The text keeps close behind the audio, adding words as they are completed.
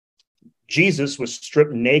Jesus was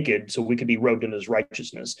stripped naked so we could be robed in his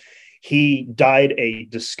righteousness. He died a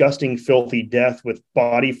disgusting, filthy death with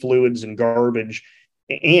body fluids and garbage,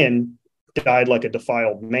 and died like a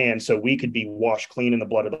defiled man so we could be washed clean in the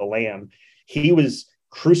blood of the Lamb. He was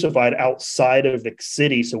crucified outside of the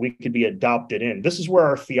city so we could be adopted in. This is where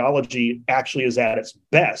our theology actually is at its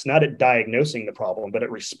best, not at diagnosing the problem, but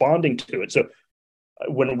at responding to it. So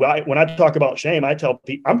when I talk about shame, I tell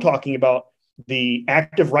people I'm talking about the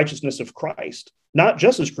active righteousness of Christ, not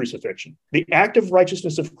just his crucifixion. The active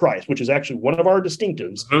righteousness of Christ, which is actually one of our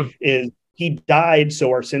distinctives, is he died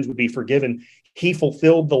so our sins would be forgiven. He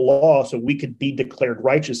fulfilled the law so we could be declared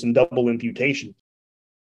righteous in double imputation.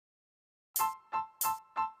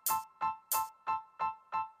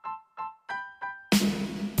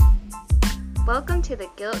 Welcome to the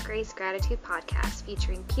Guilt, Grace, Gratitude podcast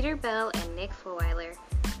featuring Peter Bell and Nick Fulweiler.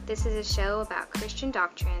 This is a show about Christian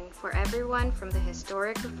doctrine for everyone from the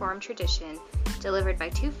historic Reformed tradition, delivered by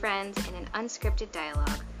two friends in an unscripted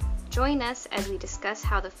dialogue. Join us as we discuss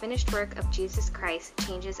how the finished work of Jesus Christ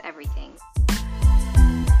changes everything.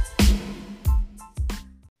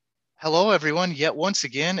 Hello, everyone. Yet once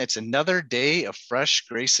again, it's another day of fresh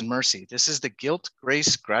grace and mercy. This is the Guilt,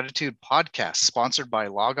 Grace, Gratitude podcast, sponsored by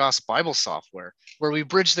Logos Bible Software, where we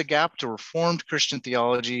bridge the gap to Reformed Christian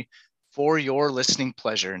theology for your listening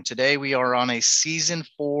pleasure. And today we are on a season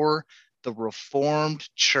 4, the Reformed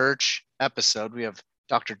Church episode. We have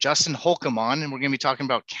Dr. Justin Holcomb on, and we're going to be talking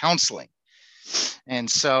about counseling.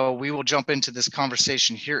 And so we will jump into this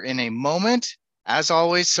conversation here in a moment. As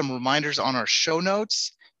always, some reminders on our show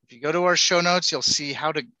notes. If you go to our show notes, you'll see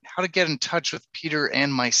how to get in touch with Peter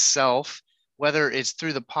and myself, whether it's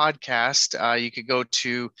through the podcast. You could go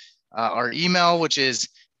to our email, which is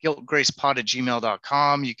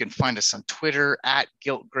guiltgracepod@gmail.com. You can find us on Twitter at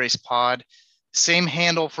guiltgracepod. Same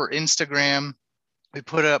handle for Instagram. We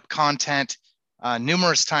put up content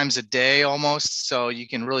numerous times a day almost, so you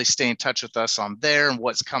can really stay in touch with us on there and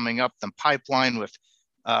what's coming up the pipeline with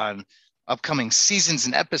upcoming seasons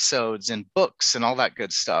and episodes and books and all that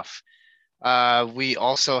good stuff. We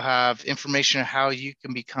also have information on how you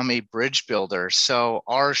can become a bridge builder. So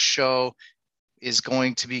our show is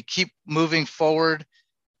going to keep moving forward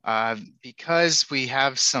because we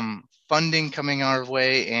have some funding coming our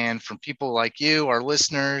way, and from people like you, our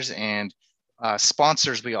listeners, and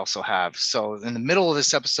sponsors we also have. So in the middle of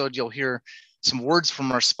this episode, you'll hear some words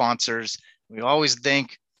from our sponsors. We always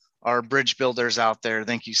thank our bridge builders out there.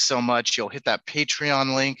 Thank you so much. You'll hit that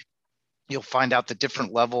Patreon link. You'll find out the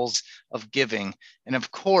different levels of giving. And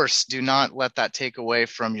of course, do not let that take away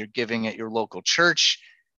from your giving at your local church.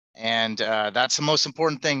 And that's the most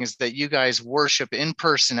important thing, is that you guys worship in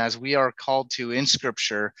person as we are called to in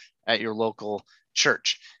Scripture at your local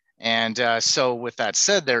church. And so with that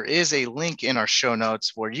said, there is a link in our show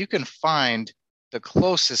notes where you can find the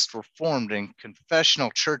closest Reformed and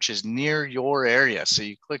confessional churches near your area. So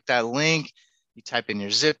you click that link, you type in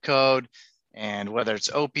your zip code, and whether it's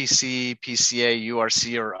OPC, PCA,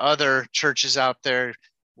 URC, or other churches out there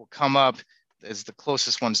will come up as the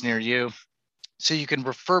closest ones near you. So you can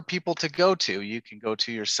refer people to go to. You can go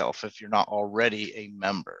to yourself if you're not already a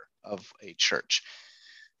member of a church.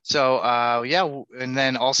 So and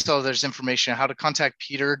then also there's information on how to contact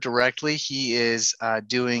Peter directly. He is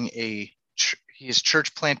he is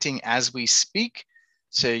church planting as we speak.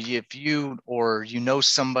 So if you or you know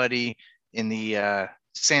somebody in the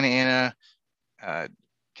Santa Ana,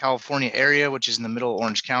 California area, which is in the middle of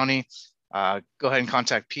Orange County, go ahead and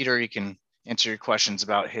contact Peter. He can answer your questions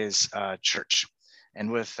about his church.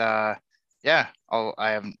 And with I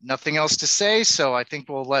have nothing else to say, so I think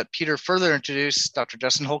we'll let Peter further introduce Dr.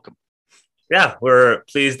 Justin Holcomb. Yeah, we're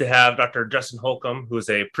pleased to have Dr. Justin Holcomb, who is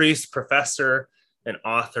a priest, professor, and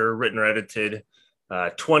author, written or edited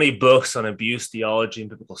 20 books on abuse, theology, and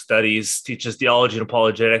biblical studies, teaches theology and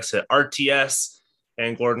apologetics at RTS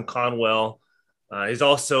and Gordon Conwell. He's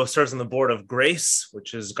also serves on the board of Grace,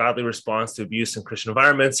 which is Godly Response to Abuse in Christian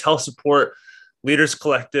Environments, Health Support Leaders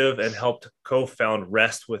Collective, and helped co-found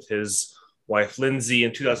Rest with his wife, Lindsay,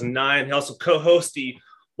 in 2009. He also co-hosts the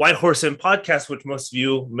White Horse Inn podcast, which most of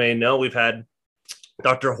you may know. We've had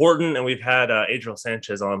Dr. Horton and we've had Adriel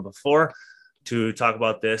Sanchez on before to talk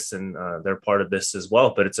about this, and they're part of this as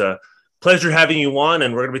well. But it's a pleasure having you on,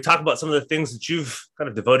 and we're going to be talking about some of the things that you've kind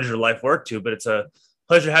of devoted your life work to, but it's a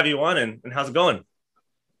pleasure to have you on, and how's it going?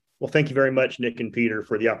 Well, thank you very much, Nick and Peter,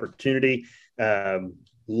 for the opportunity.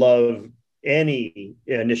 Love any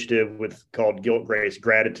initiative called Guilt, Grace,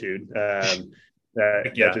 Gratitude.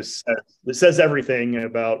 It says everything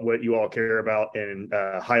about what you all care about and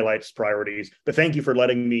highlights priorities. But thank you for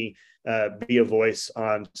letting me be a voice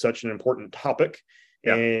on such an important topic.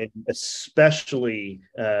 And especially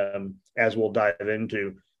as we'll dive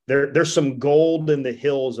into, there's some gold in the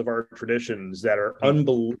hills of our traditions that are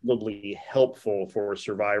unbelievably helpful for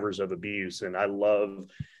survivors of abuse. And I love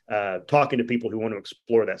talking to people who want to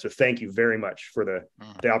explore that. So thank you very much for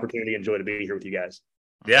the opportunity and joy to be here with you guys.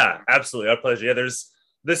 Yeah, absolutely. Our pleasure. Yeah,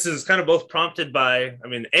 this is kind of both prompted by, I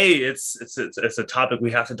mean, it's a topic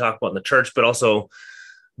we have to talk about in the church, but also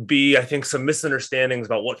B, I think some misunderstandings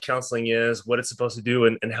about what counseling is, what it's supposed to do,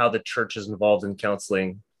 and how the church is involved in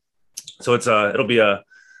counseling. So it'll be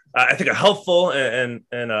I think a helpful and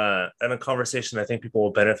a conversation I think people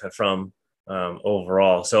will benefit from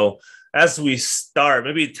overall. So as we start,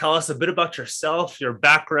 maybe tell us a bit about yourself, your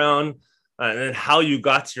background, and then how you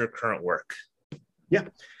got to your current work. Yeah.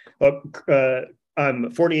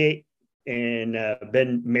 I'm 48 and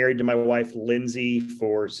been married to my wife, Lindsay,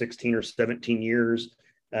 for 16 or 17 years.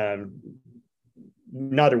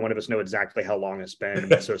 Neither one of us know exactly how long it's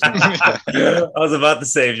been. So I was about to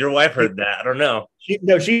say, if your wife heard that, I don't know.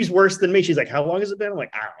 She's worse than me. She's like, how long has it been? I'm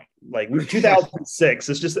like, I don't know. Like 2006.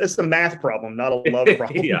 It's a math problem, not a love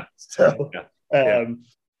problem. Yeah. So,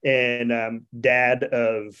 dad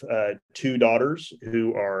of 2 daughters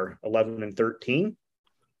who are 11 and 13.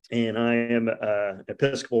 And I am an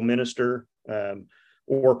Episcopal minister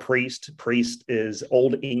or priest. Priest is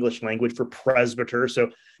Old English language for presbyter.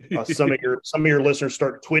 So some of your listeners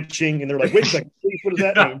start twitching and they're like, wait a second, what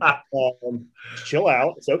does that mean? Chill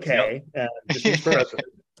out. It's okay. Just use presbyter.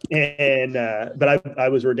 And but I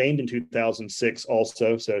was ordained in 2006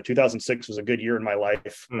 also. So 2006 was a good year in my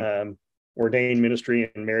life. Ordained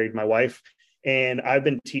ministry and married my wife. And I've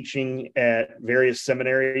been teaching at various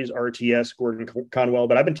seminaries, RTS, Gordon Conwell,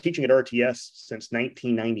 but I've been teaching at RTS since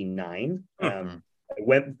 1999. I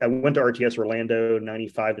went to RTS Orlando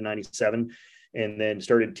 95 to 97, and then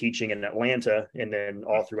started teaching in Atlanta, and then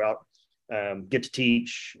all throughout get to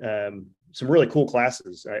teach some really cool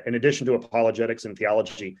classes. In addition to apologetics and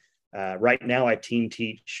theology, right now I team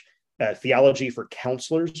teach theology for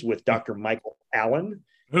counselors with Dr. Michael Allen.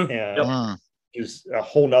 Is a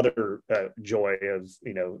whole nother joy of,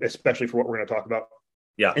 especially for what we're going to talk about.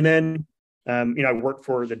 Yeah. And then, I work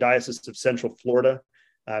for the Diocese of Central Florida.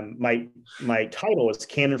 My title is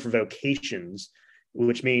Canon for Vocations,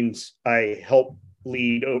 which means I help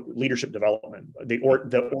lead leadership development, the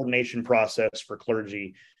ordination process for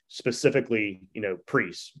clergy, specifically,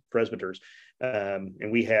 priests, presbyters. And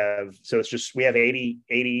we have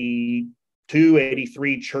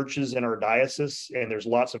 83 churches in our diocese, and there's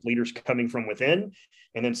lots of leaders coming from within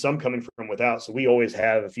and then some coming from without. So we always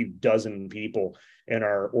have a few dozen people in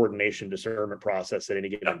our ordination discernment process at any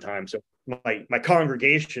given time. So my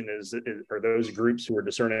congregation are those groups who are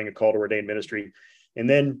discerning a call to ordained ministry. And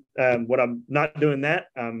then when I'm not doing that,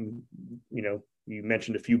 you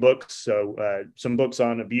mentioned a few books. So some books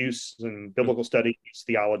on abuse and biblical studies,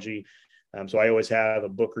 theology. So I always have a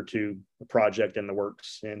book or two, a project in the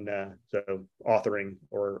works, and so authoring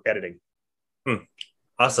or editing.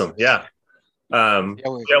 Awesome. Yeah.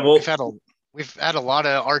 We've had a lot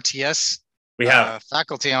of RTS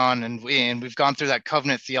faculty on, and we've gone through that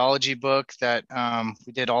covenant theology book that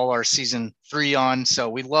we did all our season 3 on. So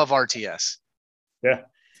we love RTS. Yeah,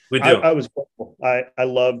 we do. I was grateful. I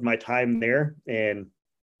loved my time there, and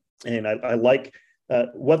I like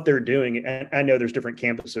what they're doing. And I know there's different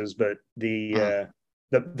campuses, but the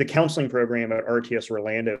counseling program at RTS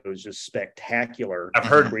Orlando is just spectacular. I've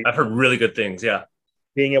heard really good things. Yeah.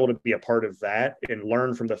 Being able to be a part of that and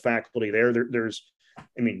learn from the faculty there's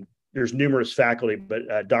numerous faculty,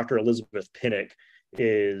 but Dr. Elizabeth Pinnock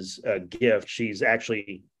is a gift. She's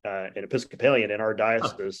actually an Episcopalian in our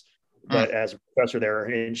diocese, but as a professor there,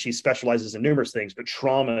 and she specializes in numerous things, but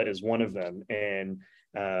trauma is one of them. And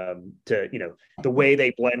the way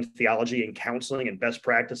they blend theology and counseling and best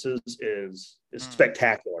practices is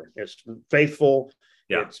spectacular. It's faithful.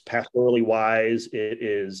 Yeah. It's pastorally wise. It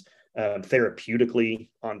is therapeutically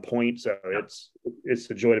on point. So it's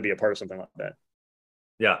a joy to be a part of something like that.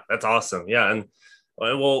 Yeah, that's awesome. Yeah, and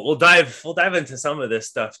we'll dive into some of this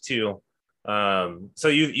stuff too. So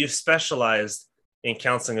you've specialized in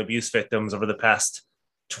counseling abuse victims over the past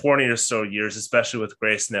 20 or so years, especially with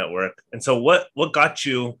Grace Network. And so what got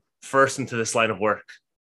you first into this line of work?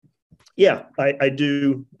 Yeah, I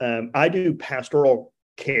do pastoral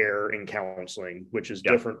care and counseling, which is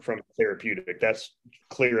different from therapeutic. That's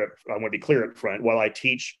clear. I want to be clear up front. While I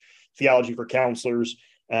teach theology for counselors,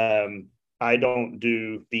 I don't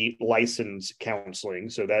do the licensed counseling.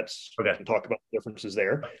 So that's, we can talk about the differences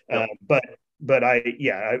there. But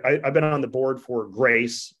I've been on the board for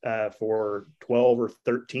Grace for 12 or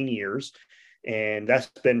 13 years. And that's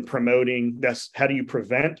been promoting, that's how do you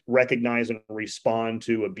prevent, recognize, and respond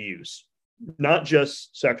to abuse, not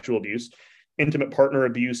just sexual abuse, intimate partner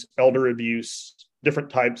abuse, elder abuse,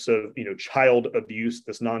 different types of, child abuse,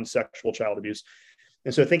 this non-sexual child abuse.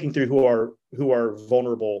 And so thinking through who are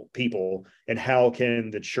vulnerable people and how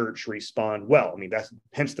can the church respond well. I mean, that's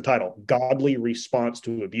hence the title, Godly Response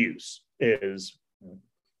to Abuse,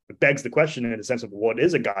 it begs the question in the sense of what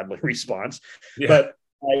is a godly response. Yeah. But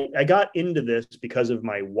I got into this because of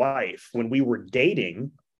my wife when we were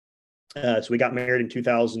dating. So we got married in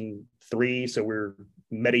 2003. So we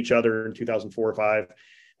met each other in 2004 or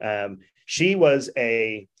 5. She was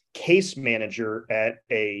a case manager at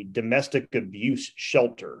a domestic abuse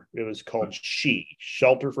shelter. It was called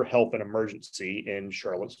Shelter for Help and Emergency in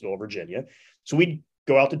Charlottesville, Virginia. So we'd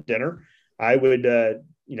go out to dinner. I would,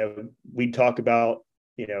 we'd talk about,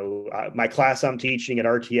 my class I'm teaching at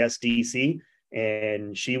RTS DC,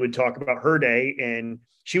 and she would talk about her day, and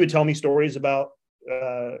she would tell me stories about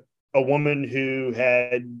a woman who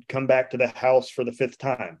had come back to the house for the 5th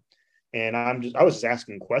time. And I was just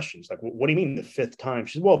asking questions like, what do you mean the 5th time?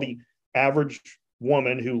 She said, well, the average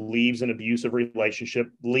woman who leaves an abusive relationship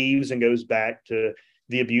leaves and goes back to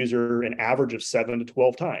the abuser an average of 7 to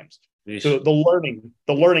 12 times. Yeesh. So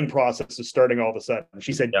the learning process is starting all of a sudden.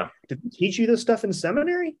 She said, did they teach you this stuff in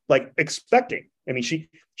seminary? Like expecting. I mean,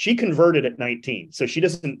 she converted at 19. So she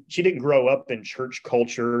didn't grow up in church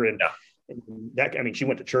culture and that, I mean, she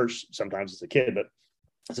went to church sometimes as a kid, but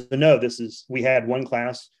so no, we had one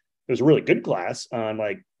class. It was a really good class on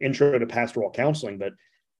like intro to pastoral counseling, but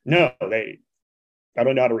no, I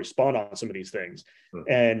don't know how to respond on some of these things.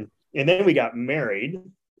 And then we got married,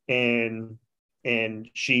 and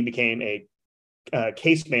she became a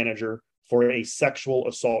case manager for a sexual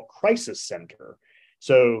assault crisis center.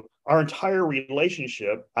 So our entire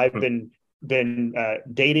relationship, I've been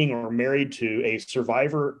dating or married to a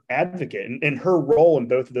survivor advocate, and her role in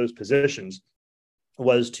both of those positions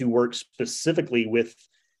was to work specifically with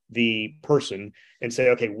the person and say,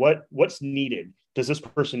 okay, what's needed? Does this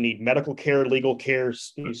person need medical care, legal care,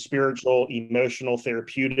 spiritual, emotional,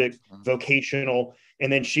 therapeutic, vocational?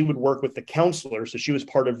 And then she would work with the counselor. So she was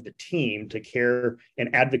part of the team to care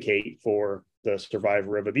and advocate for the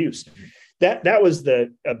survivor of abuse. That was a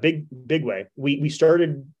big way. We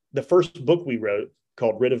started the first book we wrote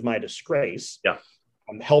called Rid of My Disgrace.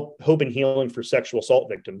 Hope and Healing for Sexual Assault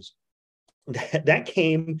Victims. That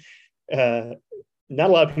came, not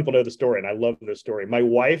a lot of people know the story, and I love this story. My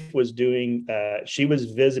wife was she was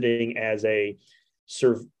visiting as a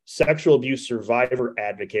sexual abuse survivor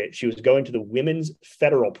advocate. She was going to the women's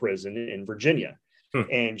federal prison in Virginia,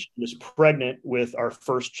 and she was pregnant with our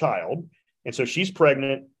first child. And so she's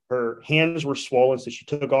pregnant. Her hands were swollen, so she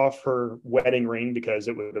took off her wedding ring because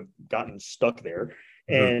it would have gotten stuck there.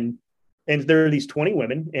 And there are these 20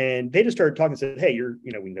 women, and they just started talking and said, hey,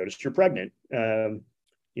 we noticed you're pregnant.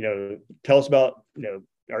 Tell us about,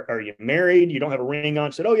 are you married? You don't have a ring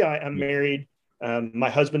on. She said, oh yeah, I'm married. My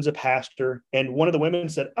husband's a pastor. And one of the women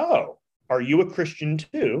said, oh, are you a Christian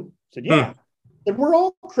too? I said, yeah. And we're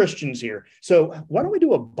all Christians here. So why don't we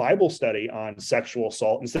do a Bible study on sexual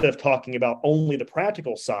assault instead of talking about only the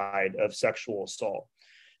practical side of sexual assault?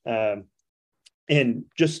 And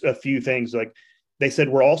just a few things, like they said,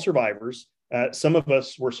 we're all survivors. Some of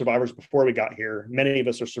us were survivors before we got here. Many of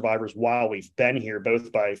us are survivors while we've been here,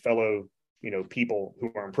 both by fellow, people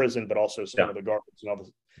who are in prison, but also some of the guards and all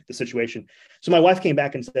the situation. So my wife came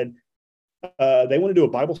back and said, they want to do a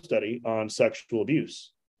Bible study on sexual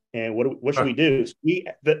abuse. And what should we do? So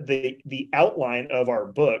the outline of our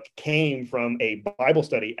book came from a Bible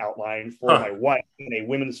study outline for my wife in a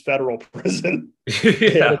women's federal prison.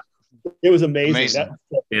 It was amazing.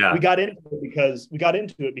 We got into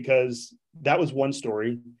it because that was one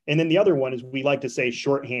story. And then the other one is, we like to say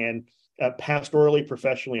shorthand, pastorally,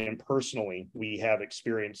 professionally, and personally, we have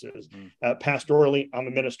experiences. Pastorally, I'm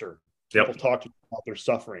a minister. People talk about their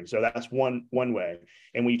suffering. So that's one way.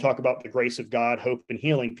 And when you talk about the grace of God, hope, and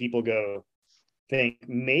healing, people think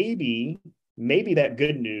maybe that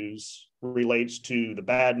good news relates to the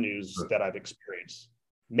bad news that I've experienced.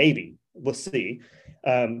 Maybe. We'll see.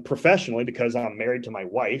 Professionally, because I'm married to my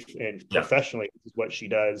wife, and professionally, this is what she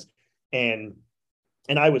does. And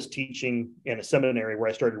I was teaching in a seminary where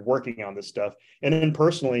I started working on this stuff. And then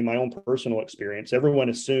personally, my own personal experience, everyone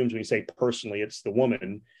assumes when you say personally, it's the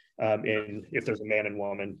woman. And if there's a man and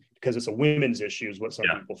woman, because it's a women's issue is what some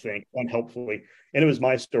people think, unhelpfully. And it was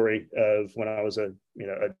my story of when I was a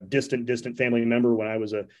distant family member, when I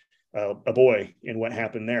was a boy, and what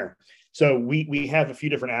happened there. So we have a few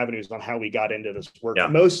different avenues on how we got into this work.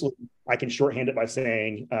 Mostly, I can shorthand it by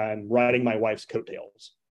saying I'm riding my wife's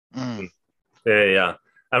coattails. Yeah.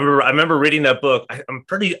 I remember reading that book. I'm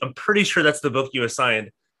pretty sure that's the book you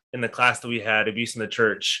assigned in the class that we had, Abuse in the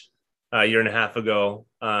Church, a year and a half ago.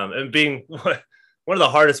 And being one of the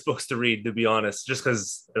hardest books to read, to be honest, just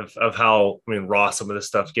because of how, raw some of this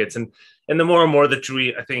stuff gets. And the more and more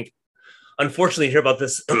that I think, unfortunately, hear about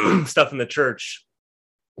this stuff in the church.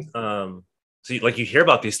 So you hear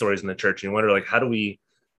about these stories in the church and you wonder, like, how do we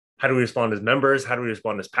respond as members? How do we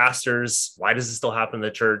respond as pastors? Why does this still happen in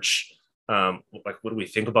the church? What do we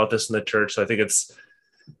think about this in the church? So I think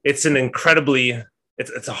it's an incredibly,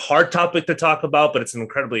 it's a hard topic to talk about, but it's an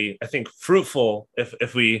incredibly, I think, fruitful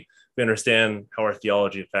if we understand how our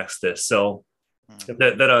theology affects this. So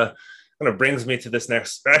that kind of brings me to this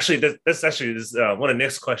next. Actually, this actually is one of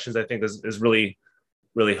Nick's questions. I think is really,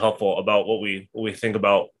 really helpful about what we think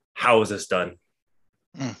about how is this done.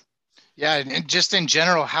 Yeah, and just in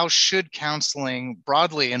general, how should counseling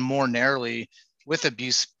broadly and more narrowly with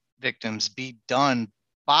abuse victims be done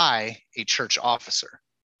by a church officer?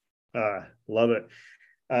 Love it.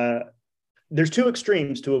 There's two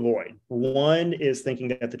extremes to avoid. One is thinking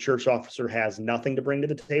that the church officer has nothing to bring to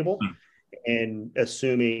the table and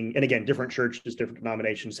assuming, and again, different churches, different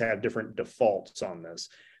denominations have different defaults on this.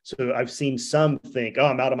 So I've seen some think,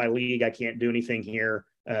 I'm out of my league. I can't do anything here.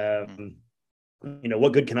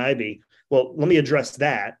 What good can I be? Well, let me address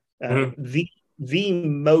that. The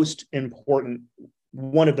most important,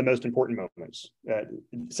 one of the most important moments,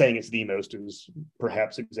 saying it's the most is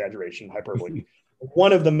perhaps exaggeration, hyperbole.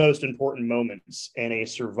 One of the most important moments in a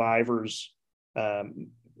survivor's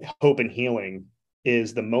hope and healing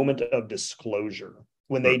is the moment of disclosure,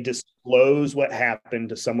 when they disclose what happened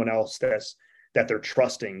to someone else that they're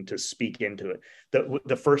trusting to speak into it.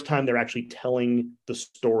 The first time they're actually telling the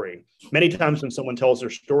story. Many times when someone tells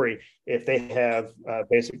their story, if they have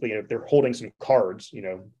basically, if they're holding some cards,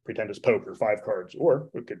 pretend it's poker, 5 cards, or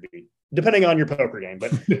it could be, depending on your poker game,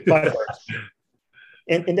 but 5 cards.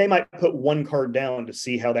 And they might put 1 card down to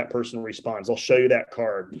see how that person responds. I'll show you that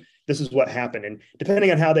card. This is what happened. And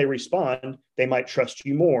depending on how they respond, they might trust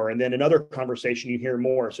you more. And then another conversation, you hear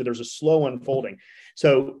more. So there's a slow unfolding.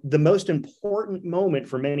 So the most important moment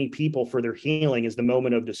for many people for their healing is the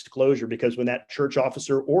moment of disclosure, because when that church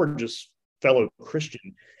officer or just fellow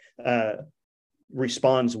Christian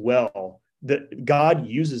responds well, that God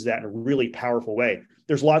uses that in a really powerful way.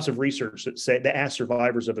 There's lots of research that ask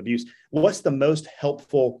survivors of abuse, what's the most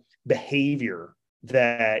helpful behavior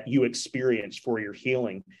that you experience for your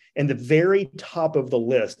healing? And the very top of the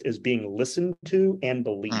list is being listened to and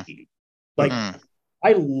believed.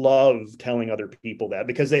 I love telling other people that,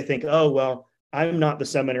 because they think, oh, well, I'm not the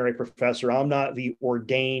seminary professor. I'm not the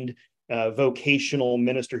ordained vocational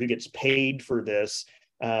minister who gets paid for this.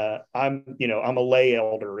 I'm a lay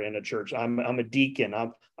elder in a church. I'm a deacon.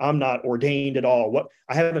 I'm not ordained at all.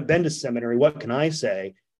 I haven't been to seminary. What can I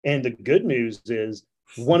say? And the good news is,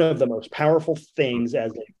 one of the most powerful things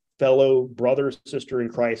as a fellow brother, sister in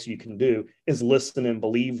Christ you can do is listen and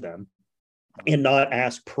believe them, and not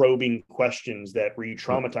ask probing questions that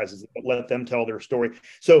re-traumatizes them, but let them tell their story.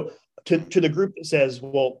 So to the group that says,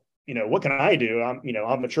 well, what can I do?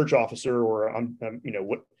 I'm a church officer, or I'm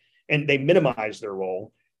what, and they minimize their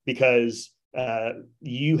role because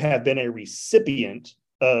you have been a recipient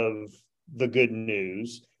of the good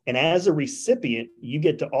news. And as a recipient, you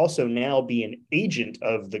get to also now be an agent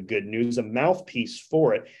of the good news, a mouthpiece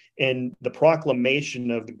for it. And the proclamation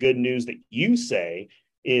of the good news that you say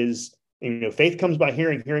is, faith comes by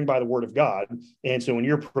hearing, hearing by the word of God. And so when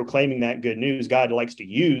you're proclaiming that good news, God likes to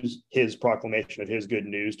use his proclamation of his good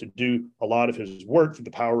news to do a lot of his work through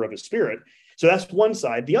the power of his Spirit. So that's one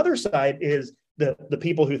side. The other side is the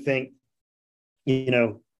people who think,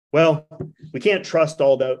 well, we can't trust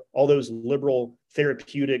all those liberal,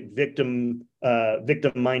 therapeutic,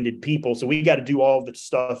 victim-minded people. So we got to do all the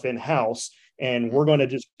stuff in-house, and we're going to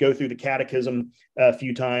just go through the catechism a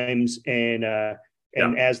few times, and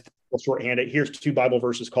as shorthanded, here's 2 Bible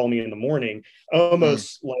verses, call me in the morning,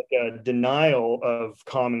 almost like a denial of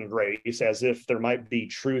common grace, as if there might be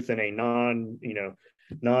truth in a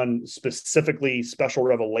non-specifically special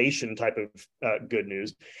revelation type of good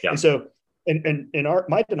news. And so in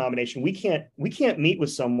my denomination, we can't meet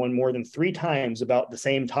with someone more than 3 times about the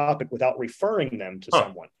same topic without referring them to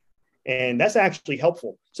someone. And that's actually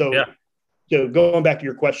helpful. So going back to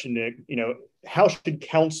your question, Nick, how should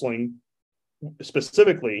counseling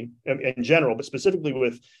specifically in general, but specifically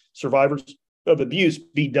with survivors of abuse,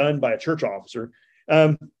 be done by a church officer?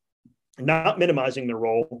 Not minimizing their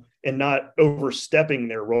role and not overstepping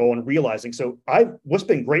their role, and realizing. So what's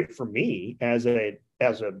been great for me as a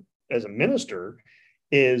minister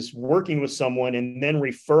is working with someone and then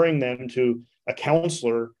referring them to a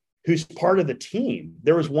counselor who's part of the team.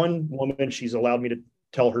 There was one woman, she's allowed me to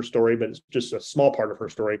tell her story, but it's just a small part of her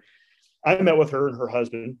story. I met with her and her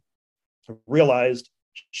husband, realized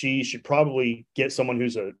she should probably get someone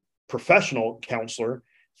who's a professional counselor,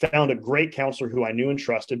 found a great counselor who I knew and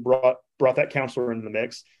trusted, brought that counselor into the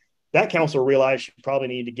mix. That counselor realized she probably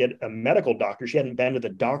needed to get a medical doctor. She hadn't been to the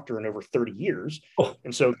doctor in over 30 years.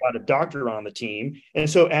 And so got a doctor on the team. And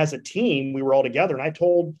so as a team, we were all together. And I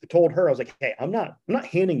told her, I was like, hey, I'm not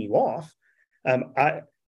handing you off. I'm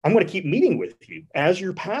going to keep meeting with you as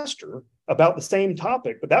your pastor about the same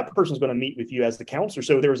topic, but that person's going to meet with you as the counselor.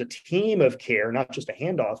 So there was a team of care, not just a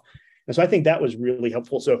handoff. And so I think that was really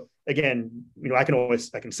helpful. So again, I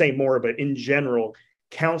can say more, but in general,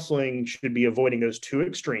 counseling should be avoiding those two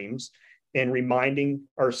extremes and reminding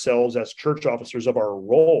ourselves as church officers of our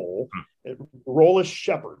role. Role is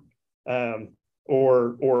shepherd,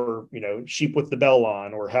 or sheep with the bell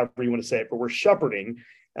on, or however you want to say it, but we're shepherding,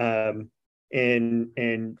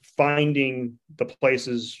 and finding the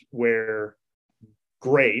places where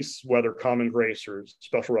grace, whether common grace or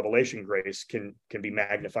special revelation grace, can be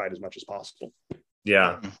magnified as much as possible.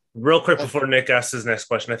 Yeah. Real quick before Nick asks his next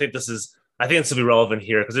question, I think this will be relevant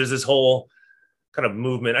here because there's this whole kind of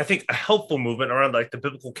movement, I think a helpful movement around like the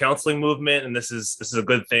biblical counseling movement. And this is a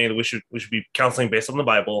good thing that we should be counseling based on the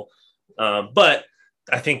Bible. But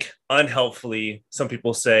I think unhelpfully, some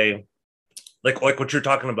people say like what you're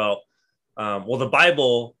talking about. Well, the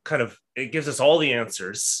Bible it gives us all the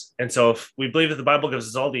answers. And so if we believe that the Bible gives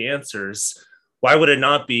us all the answers, why would it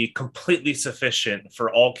not be completely sufficient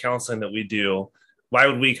for all counseling that we do? Why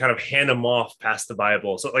would we kind of hand them off past the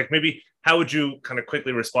Bible? So like maybe how would you kind of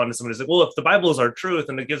quickly respond to somebody who's like, well, if the Bible is our truth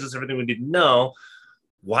and it gives us everything we need to know,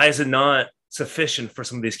 why is it not sufficient for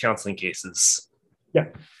some of these counseling cases? Yeah,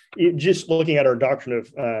 just looking at our doctrine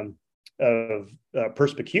of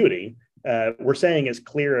perspicuity, we're saying is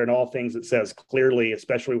clear in all things it says clearly,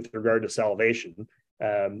 especially with regard to salvation.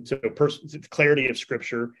 So clarity of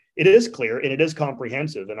Scripture, it is clear and it is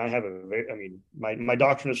comprehensive. And I have my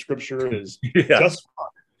doctrine of Scripture is just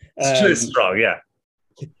strong, yeah.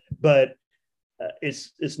 But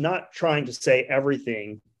it's not trying to say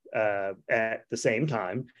everything at the same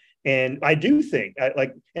time. And I do think,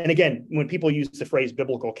 and again, when people use the phrase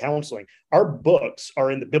biblical counseling, our books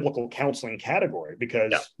are in the biblical counseling category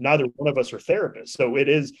because neither one of us are therapists. So it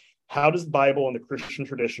is, how does the Bible and the Christian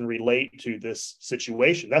tradition relate to this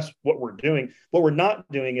situation? That's what we're doing. What we're not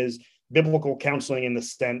doing is biblical counseling in the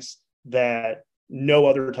sense that no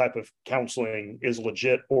other type of counseling is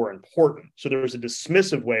legit or important. So there's a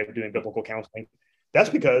dismissive way of doing biblical counseling. That's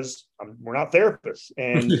because we're not therapists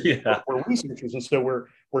and we're researchers. And so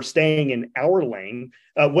we're staying in our lane.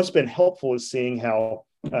 What's been helpful is seeing how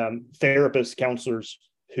therapists, counselors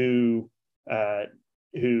who've read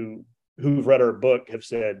our book have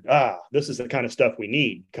said, this is the kind of stuff we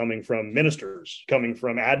need coming from ministers, coming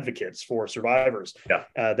from advocates for survivors.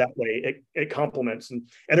 That way it complements. And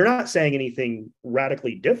they're not saying anything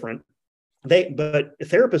radically different. But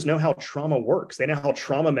therapists know how trauma works. They know how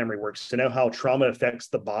trauma memory works. They know how trauma affects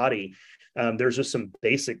the body. There's just some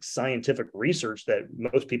basic scientific research that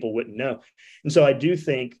most people wouldn't know. And so I do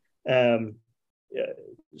think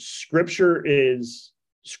Scripture is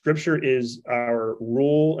our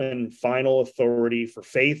rule and final authority for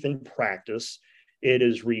faith and practice. It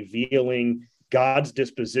is revealing God's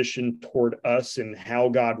disposition toward us and how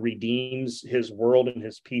God redeems his world and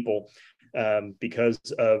his people. Because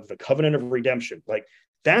of the covenant of redemption. Like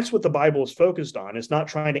that's what the Bible is focused on. It's not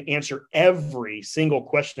trying to answer every single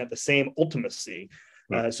question at the same ultimacy.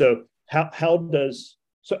 So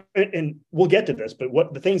and we'll get to this, but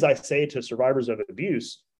what the things I say to survivors of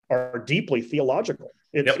abuse are deeply theological.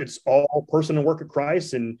 It's all person and work of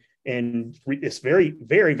Christ, and it's very,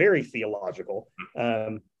 very, very theological.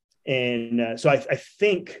 So I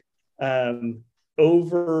think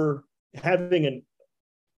over having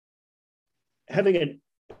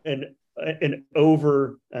an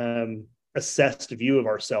over assessed view of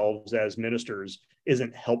ourselves as ministers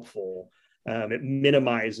isn't helpful. It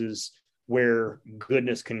minimizes where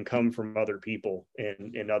goodness can come from other people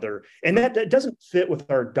and that doesn't fit with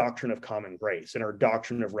our doctrine of common grace and our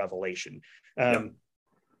doctrine of revelation.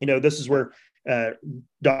 This is where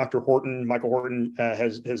Michael Horton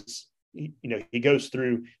has he goes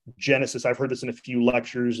through Genesis. I've heard this in a few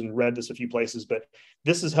lectures and read this a few places, but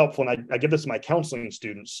this is helpful. And I give this to my counseling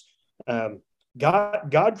students.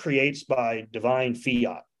 God creates by divine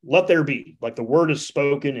fiat. Let there be, like the word is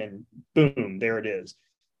spoken and boom, there it is.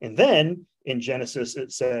 And then in Genesis,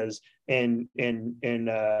 it says, and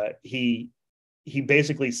he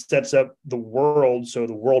basically sets up the world. So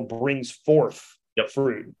the world brings forth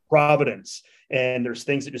fruit, providence. And there's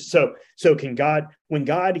things that just so can God, when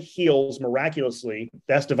God heals miraculously,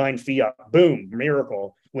 that's divine fiat, boom,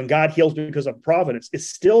 miracle. When God heals because of providence, it's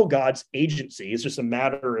still God's agency. It's just a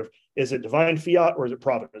matter of, is it divine fiat or is it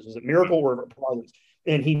providence? Is it miracle or is it providence?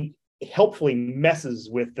 And he helpfully messes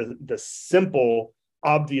with the simple,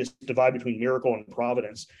 obvious divide between miracle and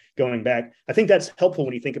providence going back. I think that's helpful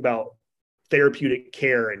when you think about therapeutic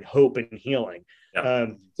care and hope and healing.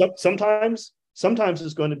 Sometimes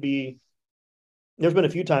it's going to be, there's been a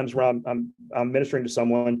few times where I'm ministering to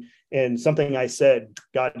someone and something I said,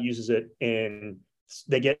 God uses it and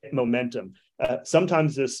they get momentum.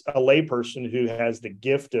 Sometimes a lay person who has the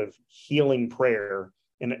gift of healing prayer,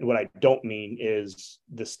 and what I don't mean is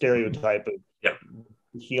the stereotype of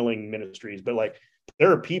healing ministries, but like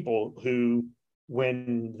there are people who,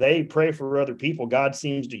 when they pray for other people, God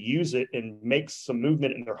seems to use it and makes some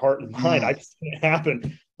movement in their heart and mind. I can see it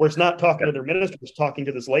happen where it's not talking to their minister, it's talking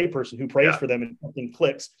to this lay person who prays for them and something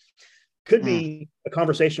clicks. Could be a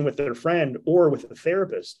conversation with their friend or with a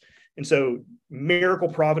therapist. And so miracle,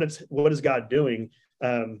 providence, what is God doing?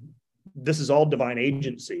 This is all divine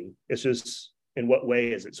agency. It's just, in what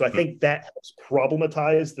way is it? So I think that helps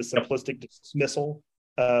problematize the simplistic dismissal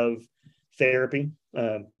of therapy.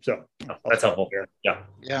 So that's helpful.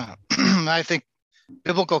 Yeah. I think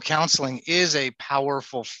biblical counseling is a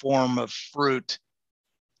powerful form of fruit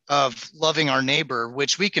of loving our neighbor,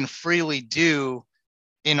 which we can freely do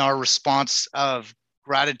in our response of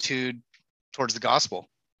gratitude towards the gospel.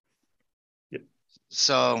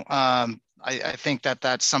 So I think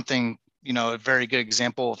that's something, a very good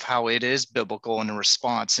example of how it is biblical in a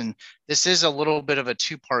response. And this is a little bit of a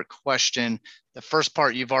two-part question. The first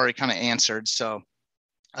part you've already kind of answered. So,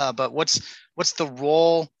 but what's the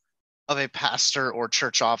role of a pastor or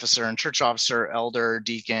church officer, and church officer, elder,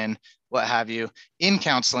 deacon, what have you, in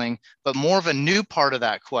counseling? But more of a new part of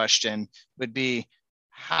that question would be,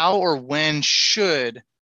 how or when should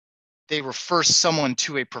they refer someone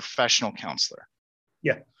to a professional counselor?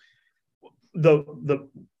 Yeah. The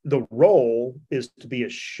role is to be a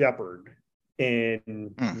shepherd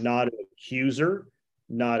and not an accuser,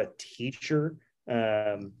 not a teacher.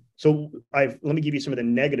 So let me give you some of the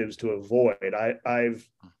negatives to avoid. I've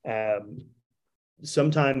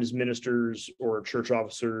sometimes ministers or church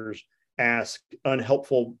officers ask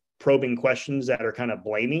unhelpful probing questions that are kind of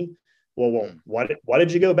blamey. Well, why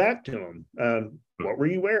did you go back to him? What were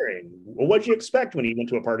you wearing? Well, what did you expect when he went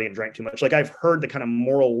to a party and drank too much? Like, I've heard the kind of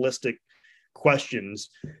moralistic questions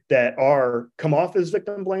that come off as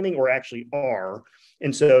victim blaming or actually are.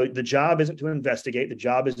 And so the job isn't to investigate. The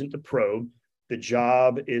job isn't to probe. The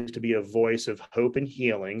job is to be a voice of hope and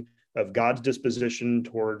healing, of God's disposition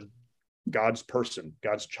toward God's person,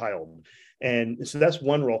 God's child. And so that's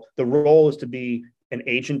one role. The role is to be an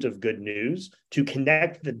agent of good news, to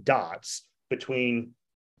connect the dots between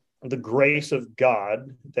the grace of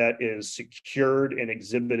God that is secured and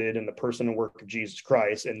exhibited in the person and work of Jesus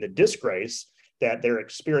Christ and the disgrace that they're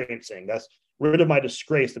experiencing. That's Rid of My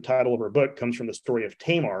Disgrace. The title of her book comes from the story of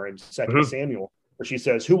Tamar in 2 Samuel, where she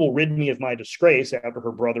says, who will rid me of my disgrace after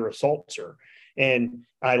her brother assaults her? And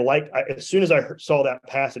as soon as I saw that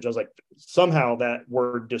passage, I was like, somehow that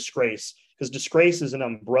word disgrace, because disgrace is an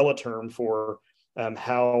umbrella term for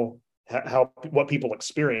what people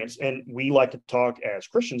experience. And we like to talk as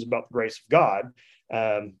Christians about the grace of God.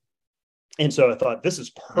 And so I thought this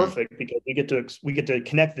is perfect because we get to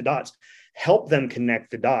connect the dots, help them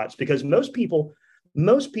connect the dots, because most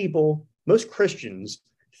Christians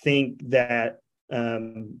think that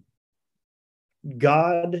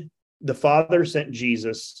God, the Father, sent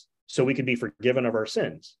Jesus so we could be forgiven of our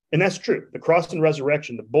sins. And that's true. The cross and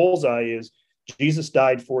resurrection, the bullseye is Jesus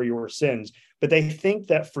died for your sins. But they think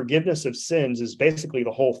that forgiveness of sins is basically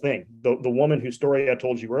the whole thing. The woman whose story I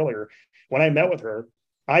told you earlier, when I met with her,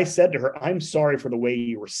 I said to her, I'm sorry for the way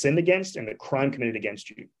you were sinned against and the crime committed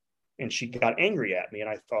against you. And she got angry at me. And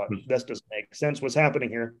I thought, this doesn't make sense. What's happening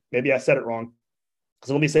here? Maybe I said it wrong.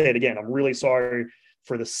 So let me say it again. I'm really sorry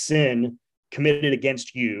for the sin committed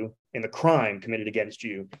against you and the crime committed against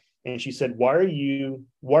you. And she said, why are you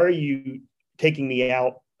taking me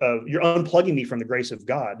out? You're unplugging me from the grace of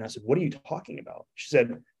God. And I said, what are you talking about? She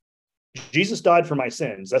said, Jesus died for my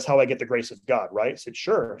sins. That's how I get the grace of God, right? I said,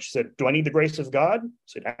 sure. She said, do I need the grace of God? I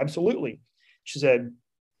said, absolutely. She said,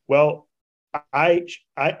 well,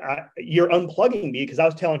 you're unplugging me, because I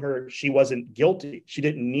was telling her she wasn't guilty. She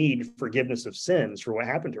didn't need forgiveness of sins for what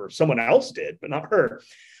happened to her. Someone else did, but not her,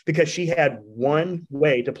 because she had one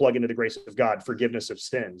way to plug into the grace of God, forgiveness of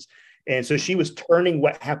sins. And so she was turning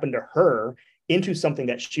what happened to her into something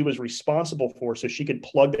that she was responsible for, so she could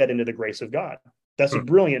plug that into the grace of God. That's a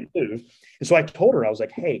brilliant move. And so I told her, I was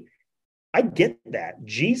like, hey, I get that.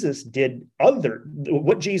 Jesus did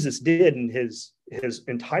what Jesus did in his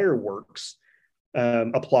entire works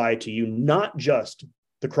apply to you, not just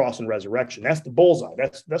the cross and resurrection. That's the bullseye.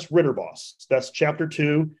 That's Ritterboss. That's chapter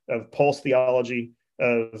 2 of Paul's theology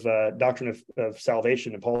of doctrine of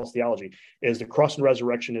salvation and Paul's theology, is the cross and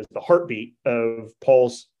resurrection is the heartbeat of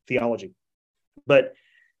Paul's theology. But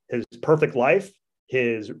his perfect life,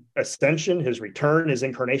 his ascension, his return, his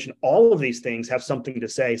incarnation, all of these things have something to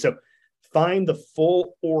say. So find the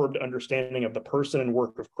full orbed understanding of the person and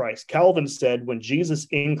work of Christ. Calvin said, when Jesus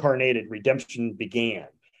incarnated, redemption began.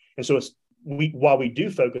 And so while we do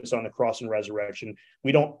focus on the cross and resurrection,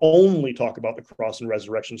 we don't only talk about the cross and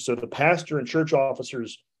resurrection. So the pastor and church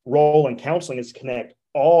officer's role in counseling is to connect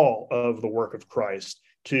all of the work of Christ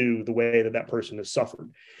to the way that person has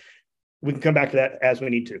suffered. We can come back to that as we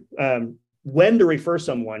need to. When to refer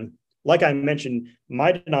someone, like I mentioned,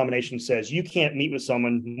 my denomination says you can't meet with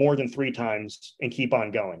someone more than 3 times and keep on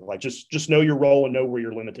going. Like just know your role and know where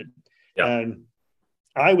you're limited. Yeah.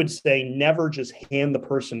 I would say never just hand the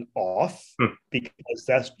person off, because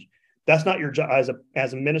that's not your job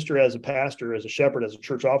as a minister, as a pastor, as a shepherd, as a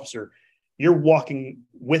church officer. You're walking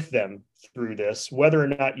with them through this, whether or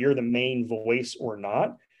not you're the main voice or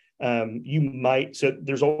not. You might, so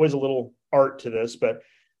there's always a little art to this, but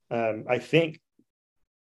I think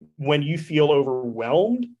when you feel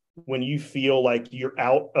overwhelmed, when you feel like you're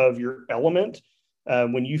out of your element,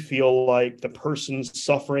 when you feel like the person's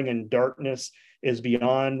suffering and darkness is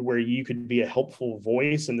beyond where you could be a helpful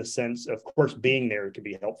voice, in the sense, of course, being there could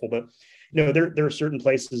be helpful, but there are certain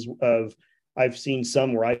places I've seen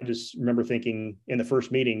some where I just remember thinking in the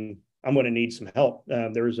first meeting, I'm going to need some help.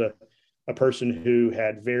 There was a person who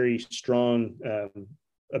had very strong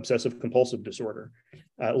obsessive compulsive disorder.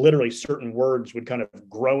 Literally certain words would kind of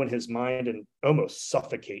grow in his mind and almost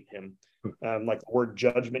suffocate him. Like the word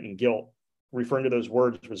judgment and guilt, referring to those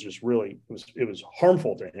words was just really, it was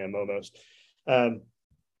harmful to him almost.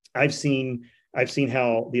 I've seen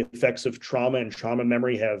how the effects of trauma and trauma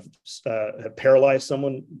memory have paralyzed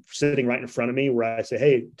someone sitting right in front of me, where I say,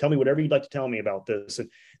 hey, tell me whatever you'd like to tell me about this. And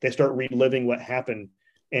they start reliving what happened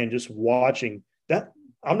and just watching that.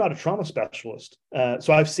 I'm not a trauma specialist.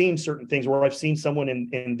 So I've seen certain things where I've seen someone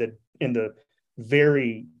in the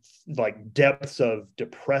very like depths of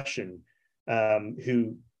depression,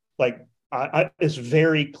 who like, it's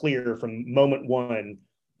very clear from moment one,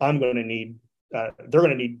 they're going to need a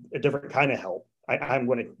different kind of help. I'm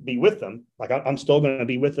going to be with them. Like I'm still going to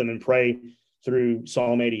be with them and pray through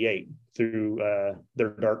Psalm 88, through their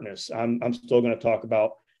darkness. I'm still going to talk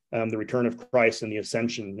about the return of Christ and the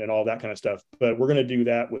ascension and all that kind of stuff. But we're going to do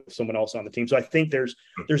that with someone else on the team. So I think there's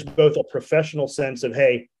both a professional sense of,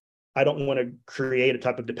 hey, I don't want to create a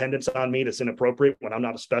type of dependence on me that's inappropriate when I'm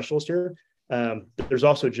not a specialist here. There's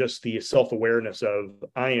also just the self-awareness of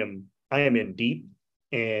I am in deep,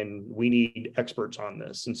 and we need experts on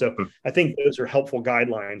this. And so I think those are helpful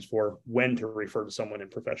guidelines for when to refer to someone in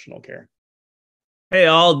professional care. Hey,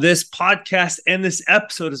 all, this podcast and this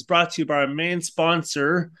episode is brought to you by our main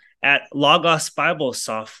sponsor at Logos Bible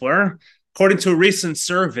Software. According to a recent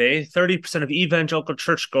survey, 30% of evangelical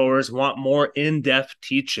churchgoers want more in-depth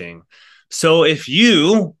teaching. So if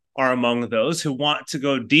you are among those who want to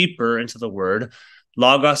go deeper into the Word,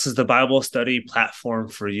 Logos is the Bible study platform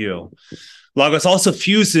for you. Logos also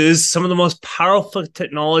fuses some of the most powerful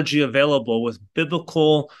technology available with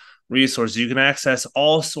biblical resources. You can access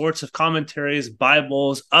all sorts of commentaries,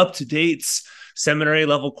 Bibles, up-to-dates,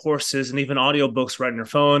 seminary-level courses, and even audiobooks right on your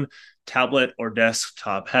phone, tablet, or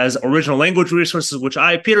desktop. Has original language resources, which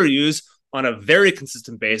I, Peter, use on a very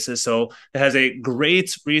consistent basis. So it has a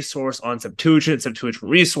great resource on Septuagint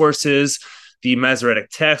resources, the Masoretic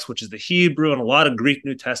text, which is the Hebrew, and a lot of Greek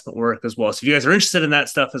New Testament work as well. So if you guys are interested in that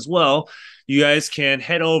stuff as well, you guys can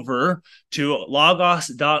head over to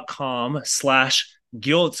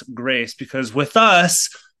logos.com/guiltgrace, because with us,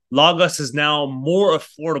 Logos is now more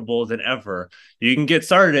affordable than ever. You can get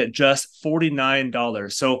started at just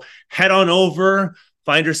 $49. So head on over,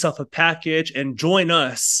 find yourself a package, and join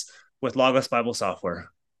us with Logos Bible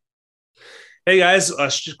Software. Hey guys,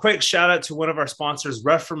 a quick shout out to one of our sponsors,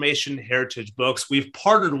 Reformation Heritage Books. We've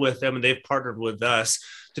partnered with them and they've partnered with us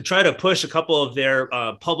to try to push a couple of their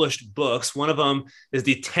published books. One of them is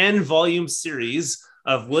the 10-volume series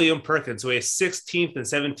of William Perkins, who a 16th and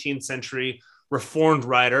 17th century Reformed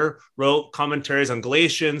writer, wrote commentaries on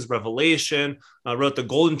Galatians, Revelation, wrote the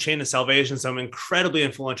Golden Chain of Salvation, some incredibly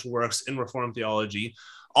influential works in Reformed theology.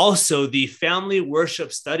 Also, the Family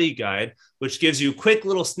Worship Study Guide, which gives you quick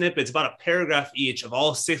little snippets, about a paragraph each, of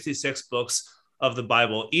all 66 books of the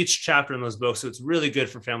Bible, each chapter in those books. So it's really good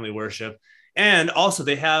for family worship. And also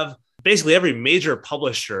they have basically every major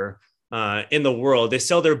publisher in the world. They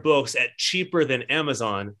sell their books at cheaper than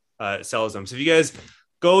Amazon sells them. So if you guys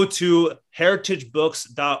go to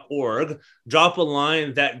heritagebooks.org, drop a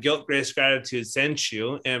line that Guilt, Grace, Gratitude sent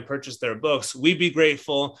you and purchase their books, we'd be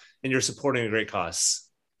grateful, and you're supporting a great cause.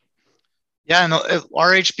 Yeah, and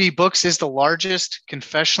RHB Books is the largest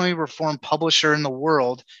confessionally reformed publisher in the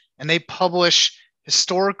world, and they publish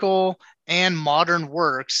historical and modern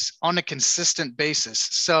works on a consistent basis.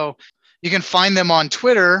 So you can find them on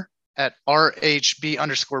Twitter at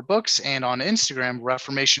RHB_books and on Instagram,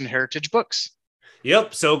 Reformation Heritage Books.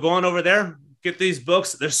 Yep. So go on over there, get these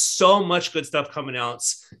books. There's so much good stuff coming out,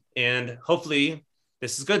 and hopefully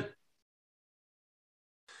this is good.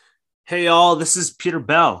 Hey, y'all, this is Peter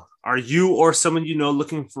Bell. Are you or someone you know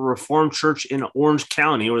looking for a Reformed church in Orange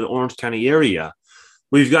County or the Orange County area?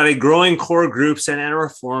 We've got a growing core group, Santa Ana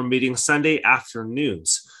Reformed, meeting Sunday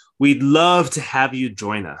afternoons. We'd love to have you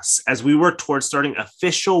join us as we work towards starting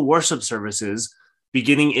official worship services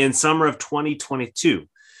beginning in summer of 2022.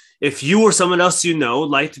 If you or someone else you know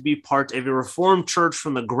would like to be part of a Reformed church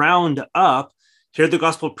from the ground up, hear the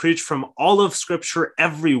gospel preached from all of Scripture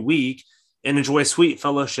every week, and enjoy sweet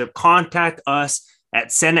fellowship, contact us at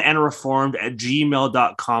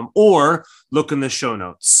santaanareformed@gmail.com or look in the show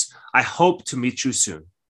notes. I hope to meet you soon.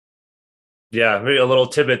 Yeah, maybe a little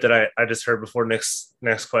tidbit that I just heard before next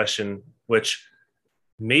question, which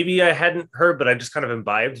maybe I hadn't heard, but I just kind of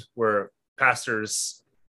imbibed, where pastors,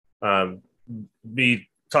 me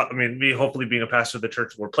hopefully being a pastor of the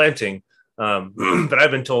church we're planting, but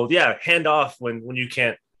I've been told, yeah, hand off when you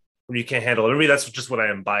can't handle it. Maybe that's just what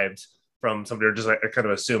I imbibed from somebody, or just I kind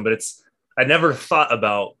of assume, but I never thought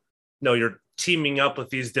about, no, you're teaming up with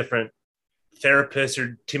these different therapists,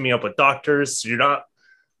 you're teaming up with doctors, so you're not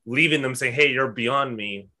leaving them saying, hey, you're beyond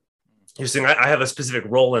me. You're saying, I have a specific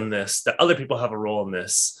role in this, that other people have a role in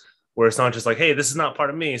this, where it's not just like, hey, this is not part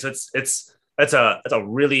of me. So that's a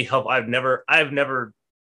really helpful. I've never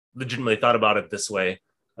legitimately thought about it this way.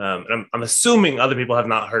 And I'm assuming other people have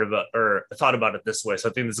not heard about or thought about it this way. So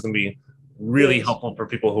I think this is going to be really helpful for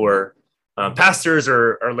people who are pastors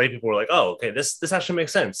or lay people who are like, oh, okay, this actually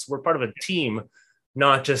makes sense. We're part of a team,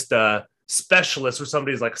 not just specialists where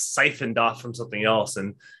somebody's like siphoned off from something else,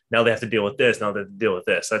 and now they have to deal with this. Now they have to deal with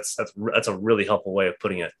this. That's a really helpful way of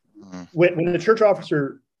putting it. When the church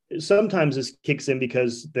officer, sometimes this kicks in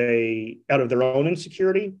because they, out of their own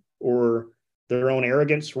insecurity or their own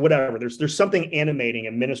arrogance or whatever, there's something animating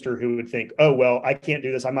a minister who would think, oh, well, I can't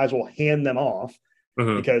do this. I might as well hand them off.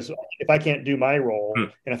 Mm-hmm. Because if I can't do my role,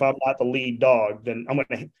 and if I'm not the lead dog, then I'm going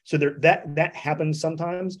to. So that happens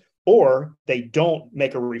sometimes, or they don't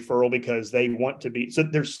make a referral because they want to be. So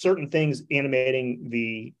there's certain things animating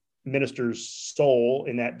the minister's soul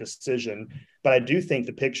in that decision. But I do think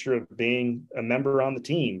the picture of being a member on the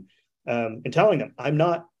team and telling them,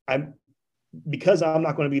 because I'm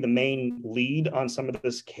not going to be the main lead on some of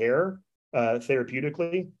this care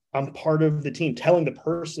therapeutically, I'm part of the team. Telling the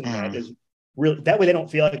person that is really, that way they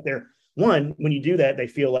don't feel like they're one. When you do that, they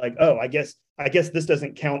feel like, oh, I guess this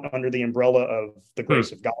doesn't count under the umbrella of the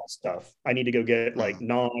grace of God stuff. I need to go get like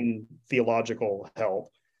non-theological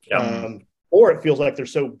help. Yeah. Or it feels like they're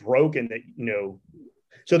so broken that,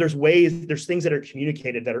 so there's things that are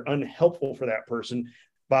communicated that are unhelpful for that person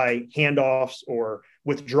by handoffs or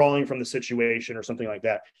withdrawing from the situation or something like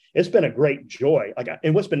that. It's been a great joy.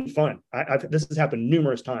 And what's been fun, this has happened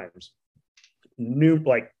numerous times,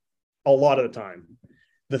 a lot of the time.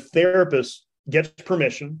 The therapist gets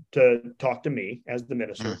permission to talk to me as the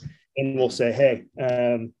minister and will say, hey,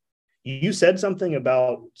 you said something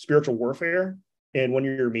about spiritual warfare in one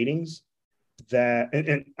of your meetings that,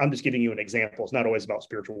 and I'm just giving you an example. It's not always about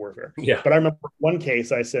spiritual warfare. Yeah. But I remember one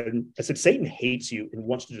case I said, Satan hates you and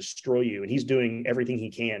wants to destroy you. And he's doing everything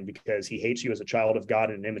he can because he hates you as a child of God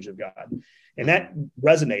and an image of God. And that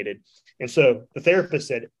resonated. And so the therapist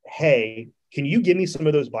said, hey, can you give me some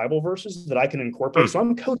of those Bible verses that I can incorporate? So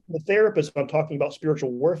I'm coaching the therapist. I'm talking about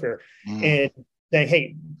spiritual warfare and saying,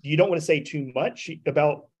 hey, you don't want to say too much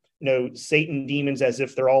about, Satan demons as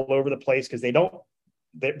if they're all over the place, because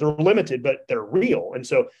they're limited, but they're real. And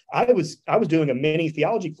so I was doing a mini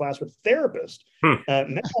theology class with a therapist. And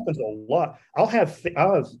that happens a lot. I'll have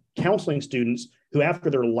counseling students who, after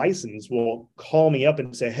their license, will call me up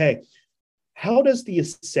and say, hey, how does the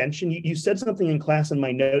ascension, you said something in class in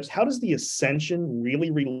my notes, how does the ascension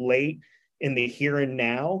really relate in the here and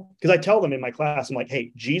now? Because I tell them in my class, I'm like,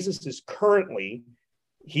 hey, Jesus is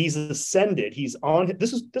he's ascended. He's on.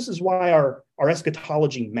 This is why our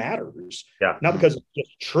eschatology matters. Yeah. Not because it's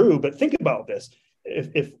just true, but think about this.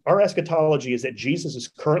 if our eschatology is that Jesus is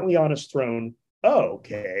currently on his throne, oh,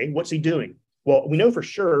 okay, what's he doing? Well, we know for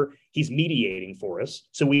sure he's mediating for us.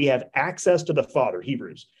 So we have access to the Father,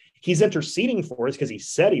 Hebrews. He's interceding for us because he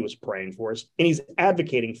said he was praying for us, and he's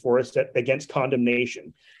advocating for us against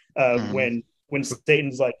condemnation when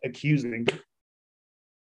Satan's like accusing.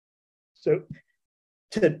 So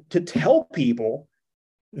to tell people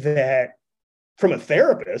that from a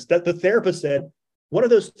therapist, that the therapist said, what are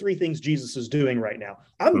those three things Jesus is doing right now?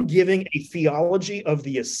 I'm giving a theology of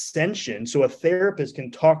the ascension so a therapist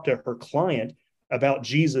can talk to her client about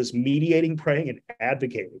Jesus mediating, praying, and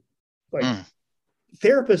advocating. Like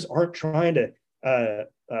therapists aren't trying to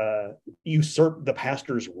usurp the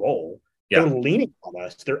pastor's role. Yeah. They're leaning on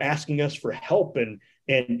us. They're asking us for help and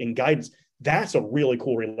guidance. That's a really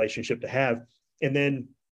cool relationship to have. And then,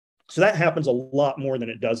 so that happens a lot more than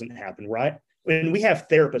it doesn't happen, right? And we have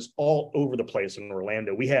therapists all over the place in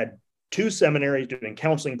Orlando. We had 2 seminaries doing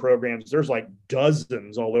counseling programs. There's like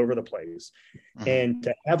dozens all over the place. And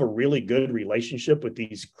to have a really good relationship with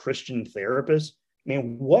these Christian therapists,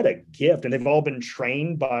 man, what a gift. And they've all been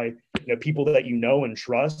trained by people that you know and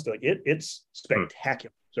trust. Like it's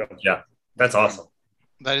spectacular. So yeah, that's awesome.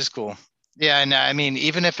 That is cool. Yeah. And I mean,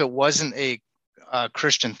 even if it wasn't a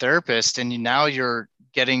Christian therapist and now you're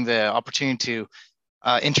getting the opportunity to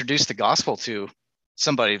introduce the gospel to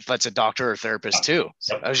somebody that's a doctor or therapist too.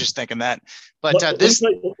 So I was just thinking that, but let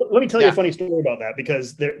me tell you a funny story about that,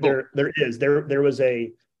 because there was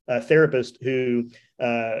a therapist who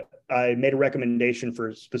I made a recommendation for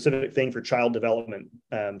a specific thing for child development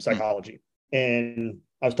psychology. And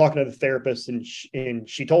I was talking to the therapist and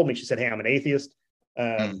she told me, she said, hey, I'm an atheist.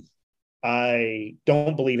 I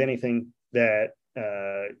don't believe anything that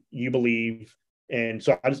you believe. And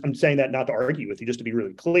so I'm saying that not to argue with you, just to be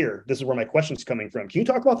really clear. This is where my question's coming from. Can you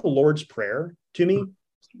talk about the Lord's Prayer to me?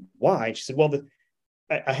 Why? She said, well,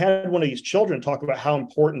 I had one of these children talk about how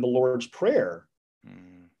important the Lord's Prayer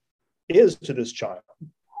is to this child.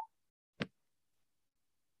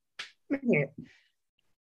 A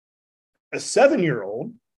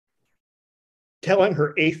 7-year-old telling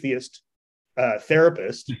her atheist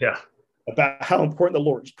therapist about how important the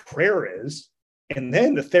Lord's Prayer is. And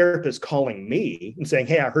then the therapist calling me and saying,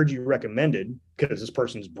 hey, I heard you recommended, because this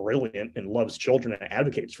person's brilliant and loves children and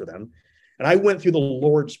advocates for them. And I went through the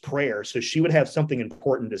Lord's Prayer so she would have something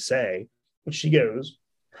important to say. And she goes,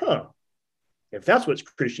 if that's what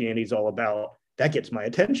Christianity is all about, that gets my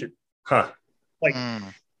attention. Like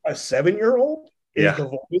a 7-year-old is the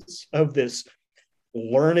voice of this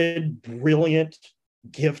learned, brilliant,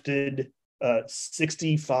 gifted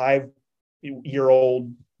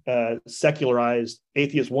 65-year-old secularized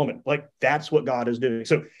atheist woman. Like, that's what God is doing.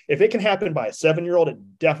 So if it can happen by a 7-year-old,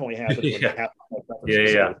 it definitely happens when it happens by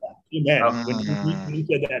a Amen. When you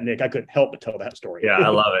said that, Nick, I couldn't help but tell that story. Yeah, I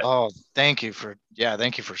love it. Oh, thank you for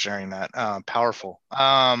sharing that. Powerful.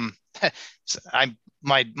 So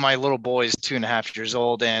my little boy is 2.5 years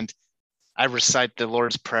old, and I recite the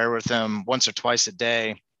Lord's Prayer with him once or twice a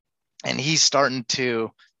day, and he's starting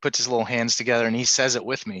to put his little hands together, and he says it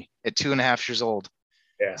with me at 2.5 years old.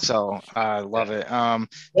 Yeah. So I love it. I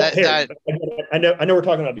know we're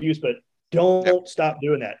talking about abuse, but don't stop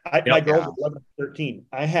doing that. My girls are 11 and 13.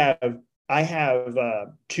 I have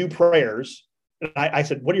 2 prayers. I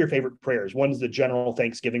said, what are your favorite prayers? One's the general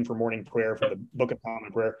Thanksgiving for morning prayer for the Book of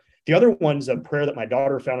Common Prayer. The other one's a prayer that my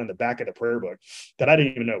daughter found in the back of the prayer book that I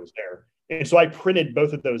didn't even know was there. And so I printed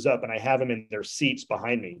both of those up and I have them in their seats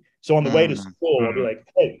behind me. So on the way to school, I'll be like,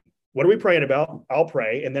 hey, what are we praying about? I'll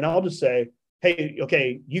pray. And then I'll just say, hey,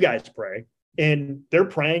 okay, you guys pray. And they're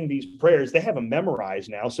praying these prayers. They have them memorized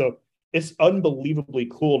now. So it's unbelievably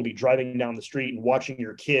cool to be driving down the street and watching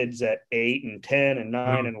your kids at 8 and 10 and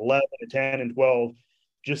 9 and 11 and 10 and 12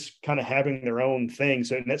 just kind of having their own thing.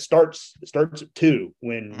 So, and it starts at 2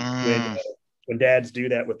 when dads do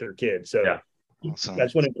that with their kids. So awesome.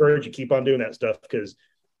 That's what I encourage you, keep on doing that stuff, because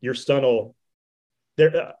your son will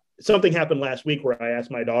something happened last week where I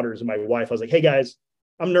asked my daughters and my wife, I was like, hey guys,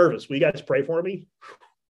 I'm nervous. Will you guys pray for me?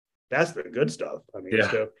 That's the good stuff. I mean,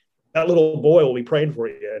 so that little boy will be praying for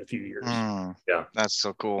you in a few years. Yeah. That's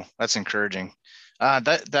so cool. That's encouraging.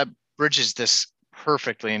 That bridges this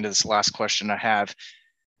perfectly into this last question I have.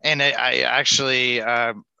 And I actually,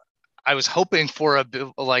 I was hoping for a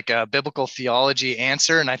biblical theology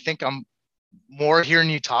answer. And I think I'm more hearing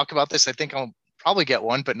you talk about this. I think I'll probably get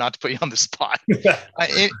one, but not to put you on the spot.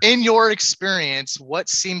 In your experience, what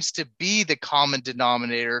seems to be the common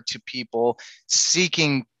denominator to people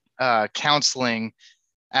seeking counseling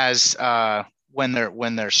as when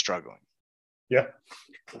they're struggling? Yeah,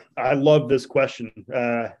 I love this question.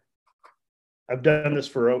 I've done this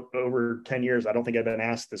for over 10 years. I don't think I've been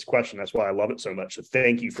asked this question. That's why I love it so much. So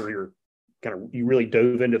thank you for your you really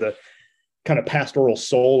dove into the kind of pastoral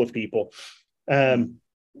soul of people.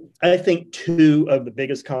 I think two of the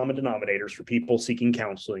biggest common denominators for people seeking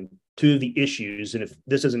counseling, two of the issues, and if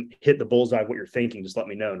this doesn't hit the bullseye of what you're thinking, just let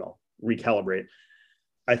me know and I'll recalibrate.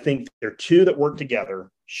 I think there are two that work together: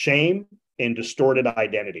 shame and distorted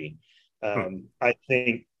identity.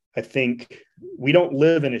 I think we don't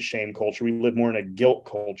live in a shame culture. We live more in a guilt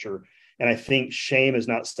culture. And I think shame is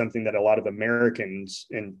not something that a lot of Americans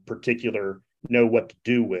in particular know what to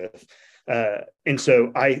do with. And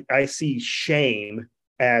so I see shame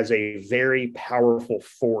as a very powerful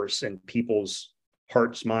force in people's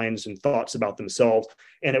hearts, minds, and thoughts about themselves.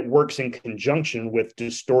 And it works in conjunction with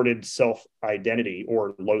distorted self-identity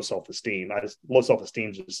or low self-esteem. Low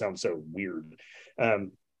self-esteem just sounds so weird.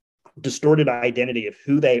 Distorted identity of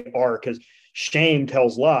who they are, because shame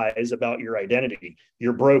tells lies about your identity.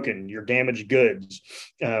 You're broken, you're damaged goods,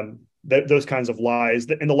 those kinds of lies.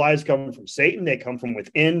 And the lies come from Satan. They come from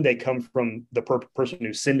within. They come from the person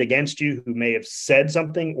who sinned against you, who may have said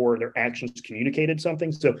something or their actions communicated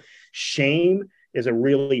something. So shame is a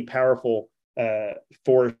really powerful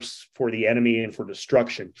force for the enemy and for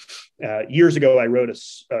destruction. Years ago, I wrote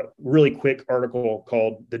a really quick article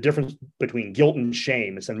called "The Difference Between Guilt and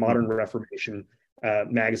Shame." It's in Modern Reformation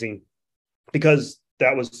magazine, because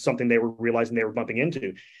that was something they were realizing they were bumping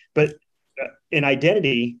into. But in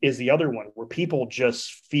identity is the other one, where people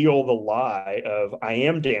just feel the lie of, I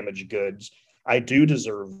am damaged goods. I do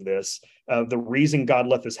deserve this. The reason God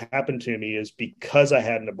let this happen to me is because I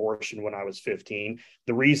had an abortion when I was 15.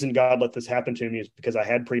 The reason God let this happen to me is because I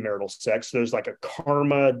had premarital sex. So there's like a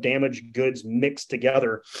karma, damaged goods mixed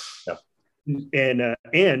together. Yeah.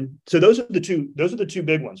 And so those are the two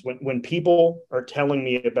big ones. When people are telling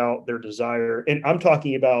me about their desire, and I'm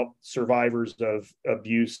talking about survivors of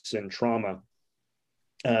abuse and trauma.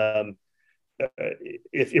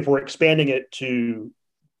 If we're expanding it to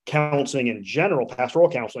counseling in general, pastoral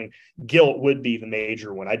counseling, guilt would be the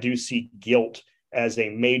major one. I do see guilt as a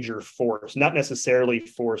major force, not necessarily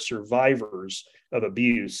for survivors of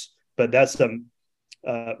abuse, but that's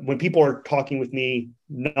when people are talking with me,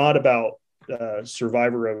 not about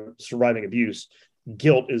surviving abuse,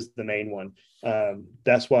 guilt is the main one.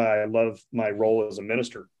 That's why I love my role as a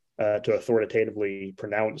minister, to authoritatively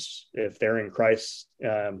pronounce, if they're in Christ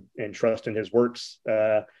and trust in his works,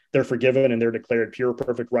 they're forgiven and they're declared pure,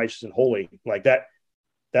 perfect, righteous, and holy. Like that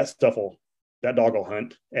dog will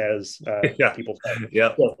hunt, as people say.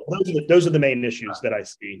 Yeah. So those are the main issues that I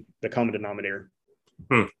see, the common denominator.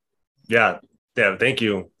 Yeah. Thank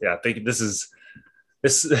you. Yeah. Thank you. This is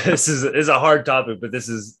a hard topic, but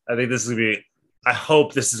I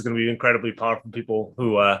hope this is going to be incredibly powerful for people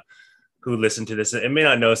who listen to this. It may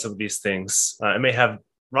not know some of these things. It may have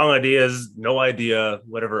wrong ideas, no idea,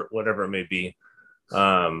 whatever it may be.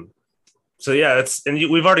 So yeah,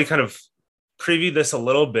 we've already kind of previewed this a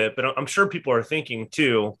little bit, but I'm sure people are thinking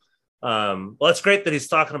too. Well, it's great that he's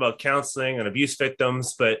talking about counseling and abuse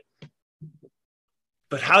victims, but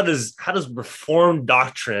how does Reformed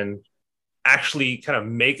doctrine actually kind of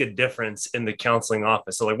make a difference in the counseling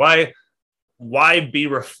office? So like, why be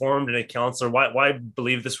Reformed in a counselor? Why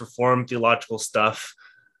believe this Reformed theological stuff?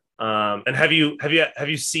 And have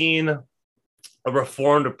you seen a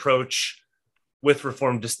Reformed approach with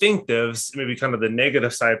Reformed distinctives, maybe kind of the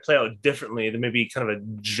negative side, play out differently than maybe kind of a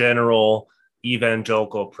general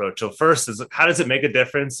evangelical approach? So first is, how does it make a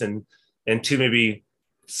difference? And two, maybe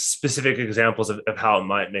specific examples of how it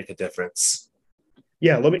might make a difference.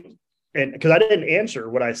 Yeah, because I didn't answer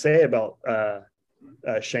what I say about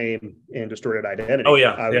shame and distorted identity. Oh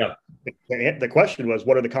yeah. The question was,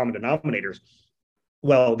 what are the common denominators?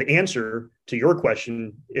 Well, the answer to your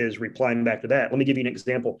question is replying back to that. Let me give you an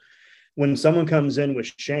example. When someone comes in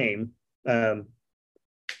with shame,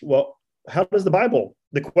 well, how does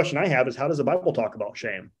the question I have is, how does the Bible talk about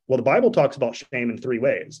shame? Well, the Bible talks about shame in three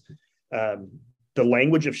ways. The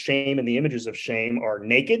language of shame and the images of shame are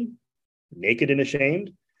naked and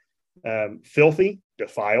ashamed, filthy,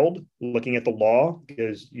 defiled, looking at the law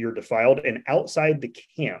because you're defiled, and outside the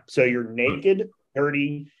camp. So you're naked,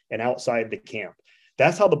 dirty, and outside the camp.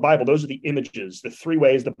 That's how those are the images, the three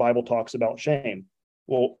ways the Bible talks about shame.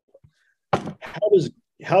 Well,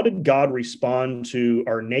 how did God respond to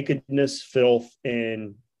our nakedness, filth,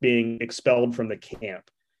 and being expelled from the camp?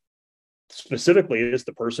 Specifically, it's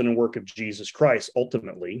the person and work of Jesus Christ,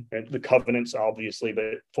 ultimately, and the covenants, obviously,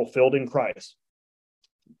 but fulfilled in Christ.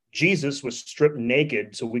 Jesus was stripped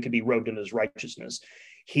naked so we could be robed in his righteousness.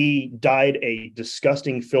 He died a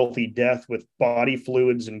disgusting, filthy death with body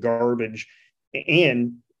fluids and garbage,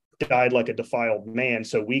 and died like a defiled man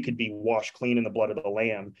so we could be washed clean in the blood of the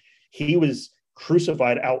Lamb. He was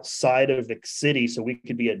crucified outside of the city so we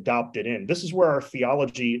could be adopted in. This is where our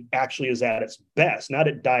theology actually is at its best, not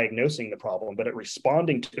at diagnosing the problem, but at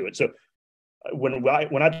responding to it. So when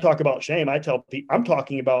I talk about shame, I'm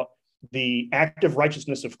talking about the active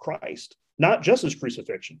righteousness of Christ, not just his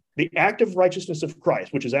crucifixion. The active righteousness of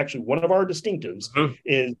Christ, which is actually one of our distinctives,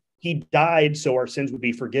 is he died so our sins would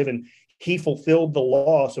be forgiven. He fulfilled the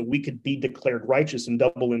law so we could be declared righteous in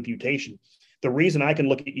double imputation. The reason I can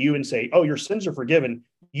look at you and say, oh, your sins are forgiven,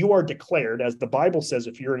 you are declared, as the Bible says,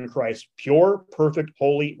 if you're in Christ, pure, perfect,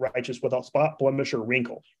 holy, righteous, without spot, blemish, or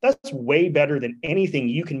wrinkle. That's way better than anything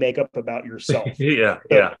you can make up about yourself. Yeah.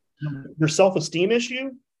 Your self-esteem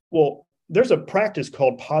issue, well, there's a practice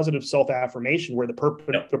called positive self-affirmation where the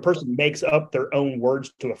person makes up their own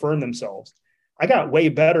words to affirm themselves. I got way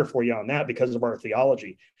better for you on that because of our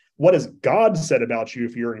theology. What has God said about you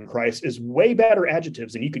if you're in Christ is way better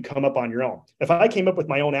adjectives than you could come up on your own. If I came up with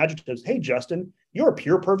my own adjectives, hey, Justin, you're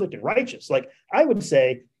pure, perfect, and righteous. Like I would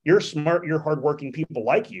say, you're smart, you're hardworking, people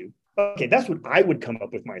like you. Okay, that's what I would come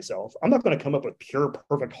up with myself. I'm not going to come up with pure,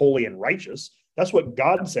 perfect, holy, and righteous. That's what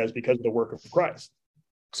God says because of the work of Christ.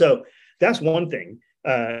 So that's one thing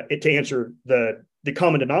to answer the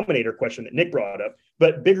common denominator question that Nick brought up.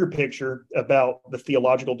 But bigger picture about the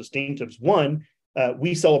theological distinctives. One,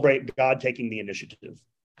 we celebrate God taking the initiative.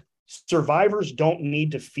 Survivors don't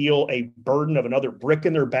need to feel a burden of another brick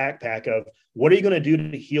in their backpack of what are you going to do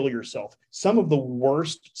to heal yourself? Some of the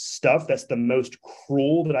worst stuff that's the most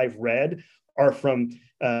cruel that I've read are from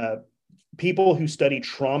people who study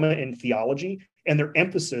trauma and theology, and their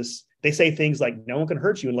emphasis, they say things like, no one can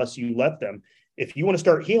hurt you unless you let them. If you want to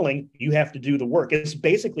start healing, you have to do the work. It's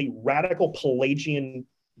basically radical Pelagian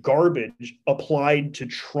garbage applied to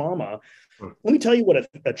trauma. Let me tell you what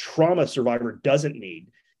a trauma survivor doesn't need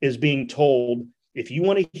is being told, if you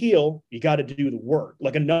want to heal, you got to do the work.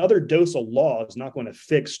 Like another dose of law is not going to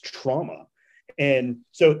fix trauma. And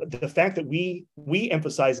so the fact that we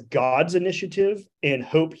emphasize God's initiative in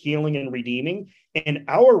hope, healing, and redeeming, and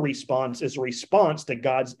our response is a response to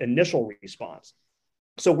God's initial response.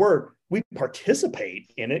 So we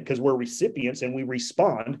participate in it because we're recipients and we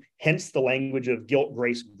respond, hence the language of guilt,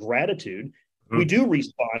 grace, gratitude. We do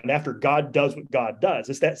respond after God does what God does.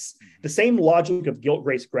 It's the same logic of guilt,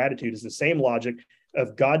 grace, gratitude is the same logic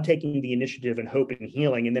of God taking the initiative and hope and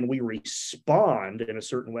healing, and then we respond in a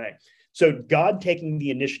certain way. So God taking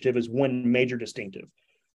the initiative is one major distinctive.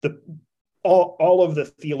 All of the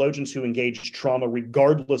theologians who engage trauma,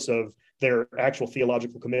 regardless of their actual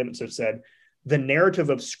theological commitments, have said the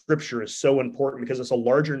narrative of Scripture is so important because it's a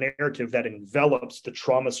larger narrative that envelops the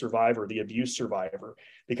trauma survivor, the abuse survivor,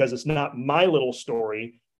 because it's not my little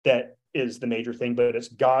story that is the major thing, but it's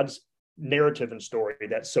God's narrative and story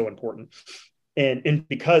that's so important. And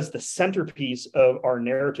because the centerpiece of our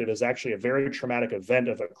narrative is actually a very traumatic event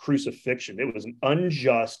of a crucifixion. It was an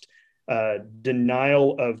unjust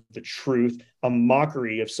denial of the truth, a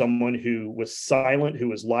mockery of someone who was silent, who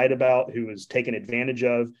was lied about, who was taken advantage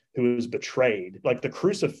of, who was betrayed. Like the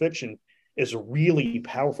crucifixion is really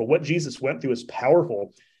powerful. What Jesus went through is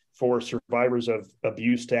powerful for survivors of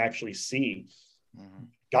abuse to actually see. Mm-hmm.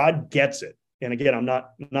 God gets it. And again, I'm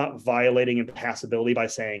not violating impassibility by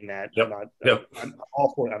saying that. I'm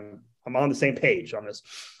all for it. I'm on the same page on this.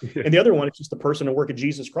 And the other one is just the person and work of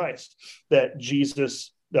Jesus Christ. That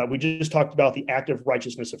Jesus, we just talked about the active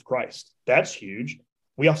righteousness of Christ. That's huge.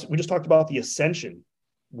 We just talked about the ascension.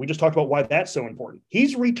 We just talked about why that's so important.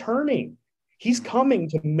 He's returning. He's coming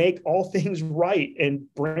to make all things right and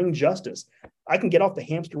bring justice. I can get off the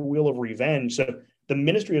hamster wheel of revenge. So the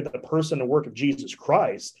ministry of the person and work of Jesus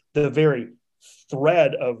Christ, the very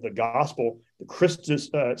thread of the gospel, the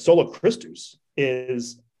Christus, sola Christus,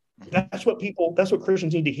 is that's what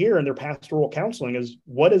Christians need to hear in their pastoral counseling is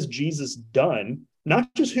what has Jesus done?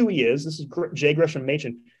 Not just who he is. This is J. Gresham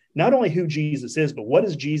Machen. Not only who Jesus is, but what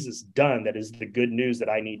has Jesus done that is the good news that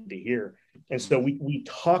I need to hear. And so we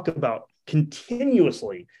talk about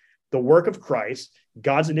continuously the work of Christ,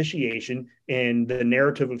 God's initiation, and the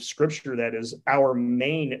narrative of Scripture that is our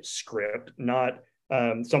main script, not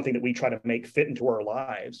something that we try to make fit into our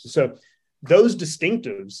lives. So those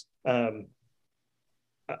distinctives,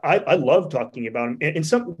 I love talking about them. And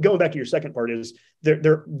some going back to your second part is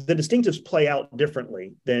the distinctives play out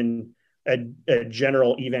differently than a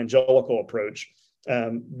general evangelical approach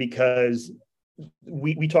because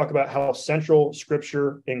we talk about how central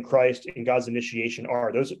Scripture in Christ and God's initiation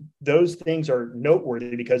are. Those things are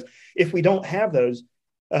noteworthy because if we don't have those,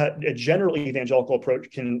 a general evangelical approach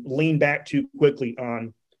can lean back too quickly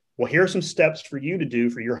on well, here are some steps for you to do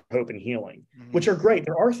for your hope and healing, which are great.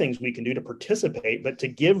 There are things we can do to participate, but to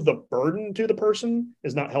give the burden to the person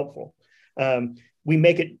is not helpful. We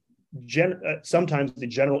make it sometimes the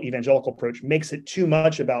general evangelical approach makes it too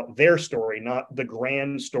much about their story, not the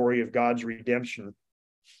grand story of God's redemption.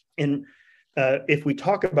 And if we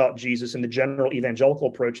talk about Jesus in the general evangelical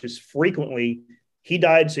approach, is frequently he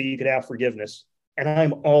died so you could have forgiveness. And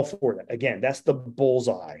I'm all for that. Again, that's the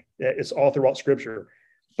bullseye. It's all throughout Scripture.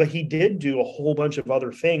 But he did do a whole bunch of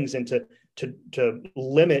other things, and to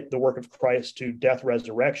limit the work of Christ to death,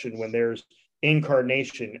 resurrection, when there's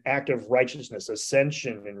incarnation, act of righteousness,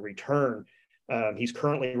 ascension, and return. He's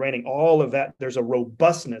currently reigning. All of that, there's a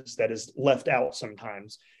robustness that is left out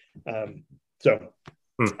sometimes. So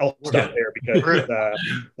I'll stop there because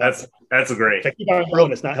that's great. To keep on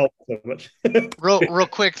rolling, it's not helpful so much. real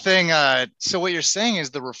quick thing. So what you're saying is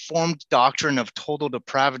the Reformed doctrine of total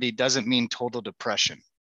depravity doesn't mean total depression.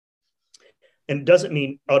 And doesn't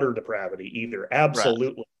mean utter depravity either.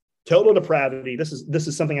 Absolutely. Right. Total depravity, this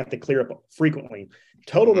is something I have to clear up frequently.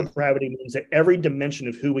 Total depravity means that every dimension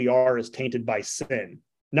of who we are is tainted by sin.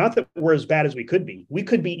 Not that we're as bad as we could be. We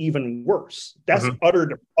could be even worse. That's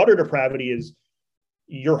utter depravity is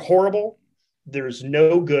you're horrible. There's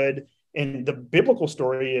no good. And the biblical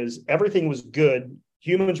story is everything was good.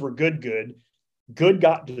 Humans were good. Good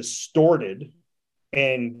got distorted,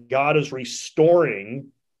 and God is restoring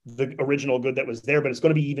the original good that was there, but it's going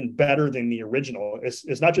to be even better than the original.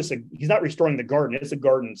 It's not just he's not restoring the garden. It's a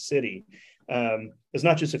garden city. It's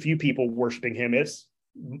not just a few people worshiping him. It's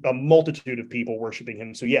a multitude of people worshiping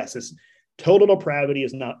him. So yes, it's total depravity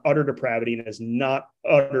is not utter depravity, and is not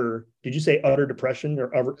utter. Did you say utter depression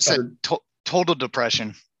or utter? Total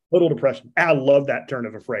depression. Total depression. I love that turn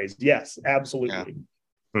of a phrase. Yes, absolutely. Yeah.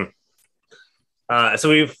 So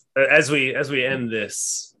we've, as we end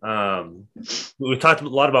this, we've talked a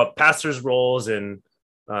lot about pastors' roles and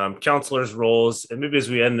counselors' roles, and maybe as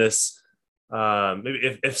we end this,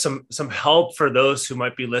 maybe if some help for those who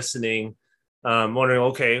might be listening, wondering,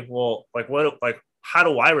 okay, well, how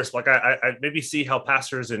do I respond? I maybe see how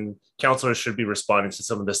pastors and counselors should be responding to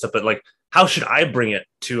some of this stuff, but how should I bring it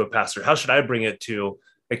to a pastor? How should I bring it to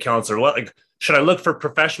a counselor? Should I look for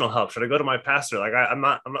professional help? Should I go to my pastor? I'm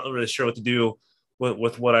not really sure what to do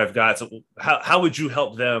with what I've got. So how would you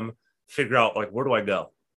help them figure out where do I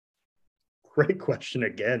go? Great question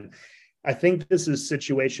again. I think this is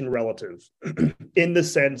situation relative in the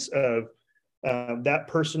sense of that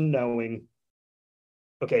person knowing,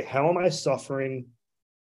 okay, how am I suffering?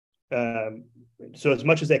 So as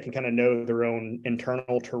much as they can kind of know their own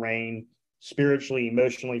internal terrain, spiritually,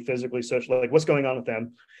 emotionally, physically, socially, what's going on with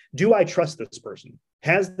them? Do I trust this person?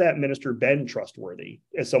 Has that minister been trustworthy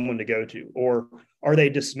as someone to go to? Or are they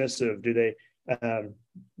dismissive? Do they?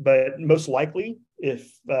 But most likely,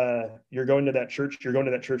 if you're going to that church, you're going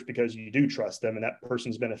to that church because you do trust them, and that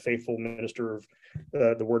person's been a faithful minister of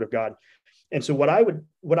the Word of God. And so what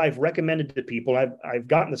I've recommended to people, I've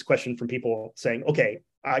gotten this question from people saying, okay,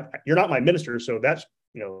 you're not my minister, so that's,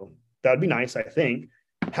 that would be nice, I think.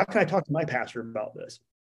 How can I talk to my pastor about this?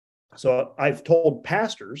 So I've told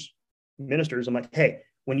pastors, ministers, I'm like, hey,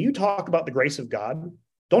 when you talk about the grace of God,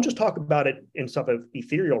 don't just talk about it in some of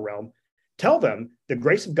ethereal realm. Tell them the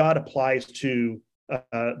grace of God applies to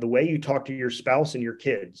the way you talk to your spouse and your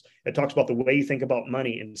kids. It talks about the way you think about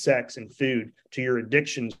money and sex and food, to your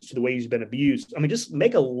addictions, to the way you've been abused. I mean, just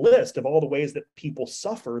make a list of all the ways that people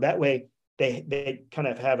suffer. That way they kind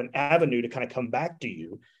of have an avenue to kind of come back to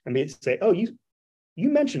you and say, oh, you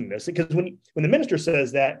mentioned this. Because when the minister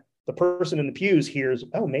says that, the person in the pews hears,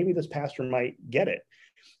 oh, maybe this pastor might get it.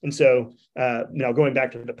 And so now going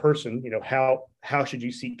back to the person, how should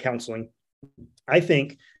you seek counseling? I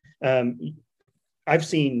think I've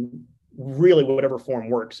seen really whatever form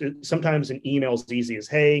works. Sometimes an email is easy as,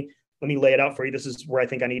 hey, let me lay it out for you. This is where I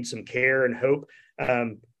think I need some care and hope.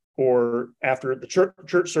 Or after the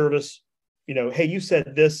church service, hey, you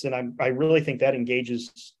said this, and I really think that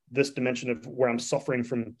engages this dimension of where I'm suffering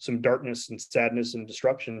from some darkness and sadness and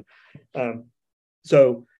destruction.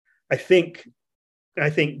 So I think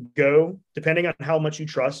go, depending on how much you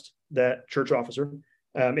trust that church officer,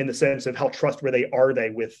 in the sense of how trustworthy are they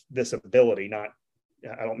with this ability.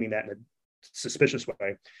 I don't mean that in a suspicious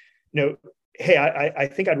way. Hey, I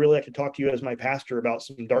think I'd really like to talk to you as my pastor about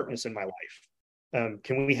some darkness in my life.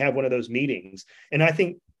 Can we have one of those meetings? And I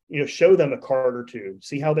think, show them a card or two,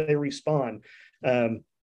 see how they respond.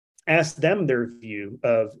 Ask them their view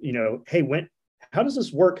of, hey, how does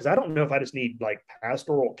this work? Because I don't know if I just need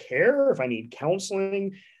pastoral care, if I need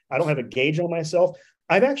counseling. I don't have a gauge on myself.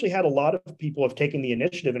 I've actually had a lot of people have taken the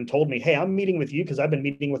initiative and told me, hey, I'm meeting with you because I've been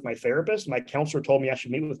meeting with my therapist. My counselor told me I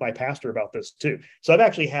should meet with my pastor about this too. So I've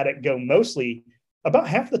actually had it go mostly about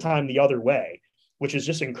half the time the other way, which is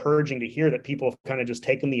just encouraging to hear that people have kind of just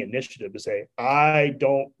taken the initiative to say, I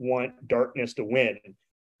don't want darkness to win.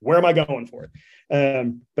 Where am I going for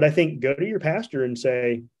it? But I think go to your pastor and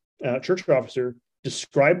say, church officer,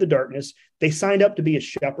 describe the darkness. They signed up to be a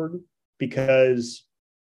shepherd because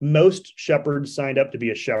most shepherds signed up to be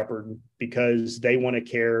a shepherd because they want to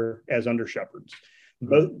care as under shepherds.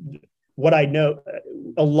 But what I know,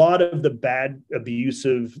 a lot of the bad,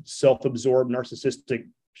 abusive, self-absorbed, narcissistic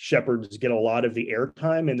shepherds get a lot of the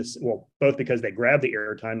airtime, and both because they grab the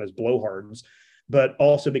airtime as blowhards, but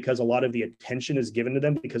also because a lot of the attention is given to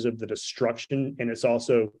them because of the destruction, and it's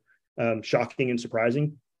also shocking and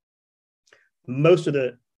surprising. Most of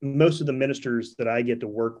the ministers that I get to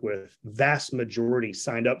work with, vast majority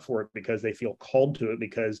signed up for it because they feel called to it,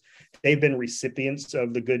 because they've been recipients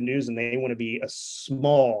of the good news and they want to be a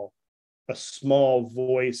small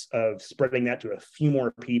voice of spreading that to a few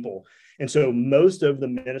more people. And so most of the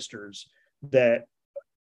ministers that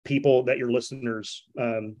people that your listeners,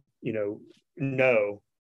 know,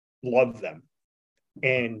 love them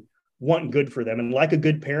and want good for them. And like a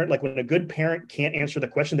good parent, like when a good parent can't answer the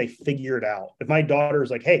question, they figure it out. If my daughter is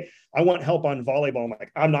like, hey, I want help on volleyball, I'm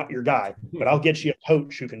like, I'm not your guy, but I'll get you a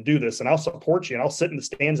coach who can do this, and I'll support you, and I'll sit in the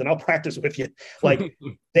stands and I'll practice with you. Like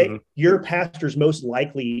your pastors most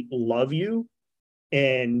likely love you,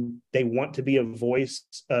 and they want to be a voice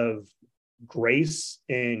of grace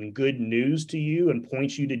and good news to you and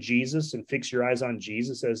point you to Jesus and fix your eyes on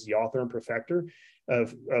Jesus as the author and perfecter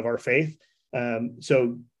of our faith.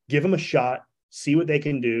 So give them a shot, see what they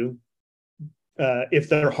can do. If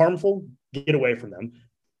they're harmful, get away from them,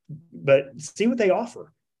 but see what they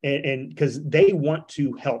offer. And because they want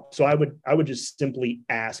to help. So I would just simply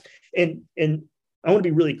ask, and I want to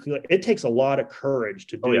be really clear. It takes a lot of courage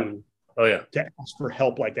to do, to ask for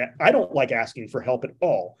help like that. I don't like asking for help at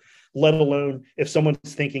all, let alone if someone's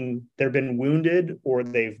thinking they've been wounded or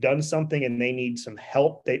they've done something and they need some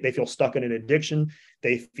help. They feel stuck in an addiction.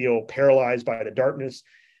 They feel paralyzed by the darkness.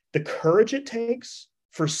 The courage it takes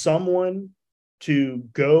for someone to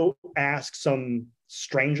go ask some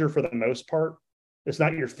stranger, for the most part, it's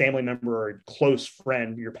not your family member or a close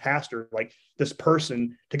friend, your pastor, like this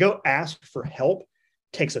person, to go ask for help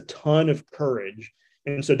takes a ton of courage.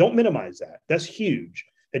 And so don't minimize that. That's huge.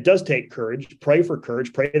 It does take courage. Pray for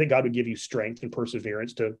courage. Pray that God would give you strength and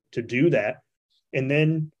perseverance to do that. And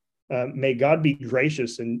then may God be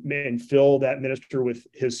gracious and fill that minister with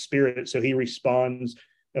his spirit so he responds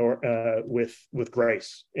with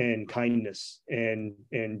grace and kindness and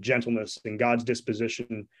gentleness and God's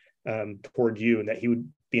disposition toward you, and that he would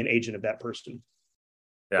be an agent of that person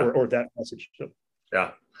or that message. So.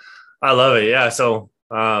 Yeah, I love it. Yeah. So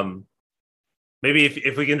maybe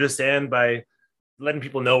if we can just end by letting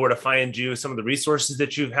people know where to find you, some of the resources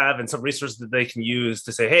that you have and some resources that they can use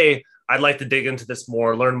to say, hey, I'd like to dig into this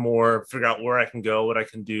more, learn more, figure out where I can go, what I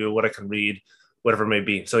can do, what I can read, whatever it may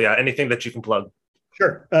be. So yeah, anything that you can plug.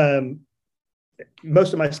 Sure.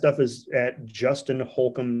 Most of my stuff is at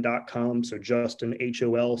justinholcomb.com. So Justin,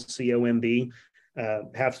 HOLCOMB.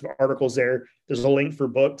 Have some articles there. There's a link for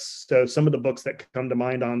books. So some of the books that come to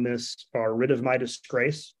mind on this are Rid of My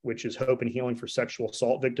Disgrace, which is Hope and Healing for Sexual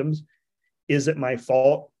Assault Victims. Is It My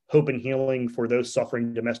Fault? Hope and Healing for Those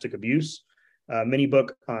Suffering Domestic Abuse. Mini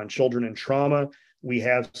book on children and trauma. We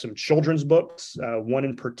have some children's books, one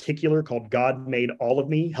in particular called God Made All of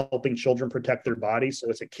Me, Helping Children Protect Their Bodies. So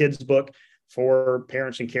it's a kid's book for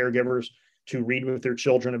parents and caregivers to read with their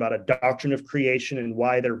children about a doctrine of creation and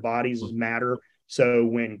why their bodies matter. So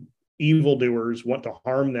when evildoers want to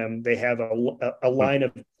harm them, they have a line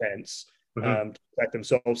of defense to protect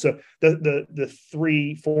themselves. So the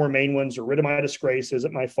 3-4 main ones are Rid of My Disgrace, Is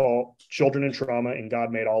It My Fault, Children and Trauma, and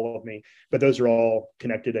God Made All of Me. But those are all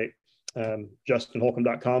connected at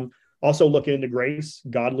justinholcomb.com. Also look into Grace,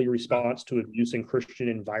 Godly Response to Abuse in Christian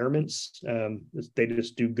Environments. They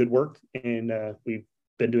just do good work, and we've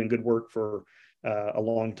been doing good work for a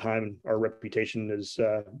long time. Our reputation is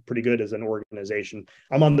pretty good as an organization.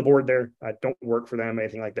 I'm on the board there. I don't work for them,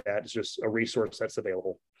 anything like that. It's just a resource that's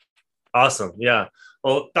available. Awesome. Yeah.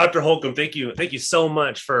 Well, Dr. Holcomb, thank you. Thank you so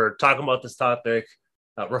much for talking about this topic,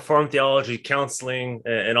 Reformed theology, counseling,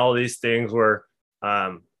 and all these things where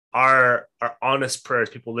our honest prayers,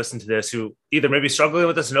 people listen to this who either maybe struggling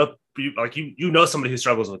with this, you know somebody who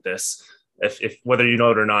struggles with this, if whether you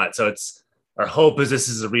know it or not. So it's our hope is this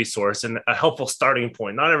is a resource and a helpful starting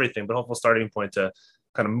point, not everything, but helpful starting point to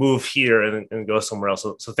kind of move here and go somewhere else.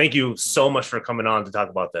 So thank you so much for coming on to talk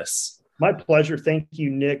about this. My pleasure. Thank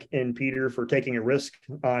you, Nick and Peter, for taking a risk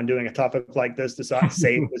on doing a topic like this. This I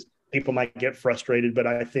say because people might get frustrated, but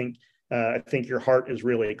I think your heart is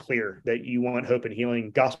really clear that you want hope and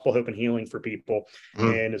healing, gospel hope and healing for people,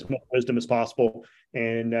 and as much wisdom as possible.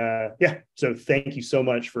 And so thank you so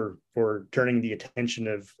much for turning the attention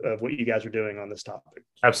of what you guys are doing on this topic.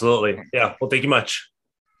 Absolutely. Yeah. Well, thank you much.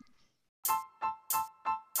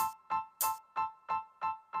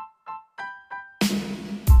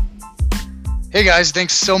 Hey guys,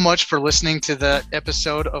 thanks so much for listening to the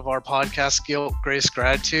episode of our podcast, Guilt, Grace,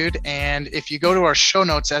 Gratitude. And if you go to our show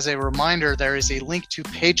notes, as a reminder, there is a link to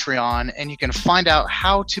Patreon, and you can find out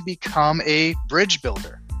how to become a bridge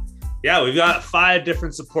builder. Yeah, we've got 5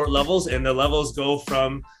 different support levels, and the levels go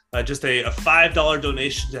from just a $5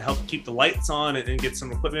 donation to help keep the lights on and get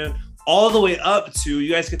some equipment, all the way up to you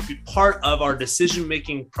guys get to be part of our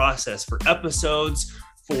decision-making process for episodes,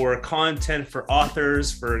 for content, for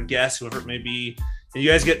authors, for guests, whoever it may be. And you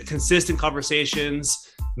guys get consistent conversations,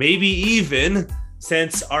 maybe even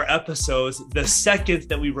since our episodes, the second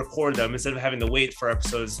that we record them, instead of having to wait for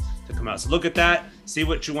episodes to come out. So look at that, see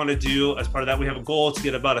what you want to do. As part of that, we have a goal to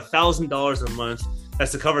get about $1,000 a month.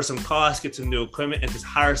 That's to cover some costs, get some new equipment, and just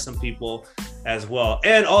hire some people as well.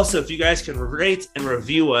 And also, if you guys can rate and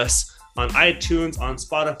review us on iTunes, on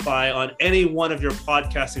Spotify, on any one of your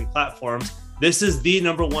podcasting platforms, this is the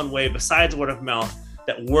number one way, besides word of mouth,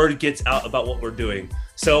 that word gets out about what we're doing.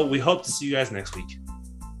 So we hope to see you guys next week.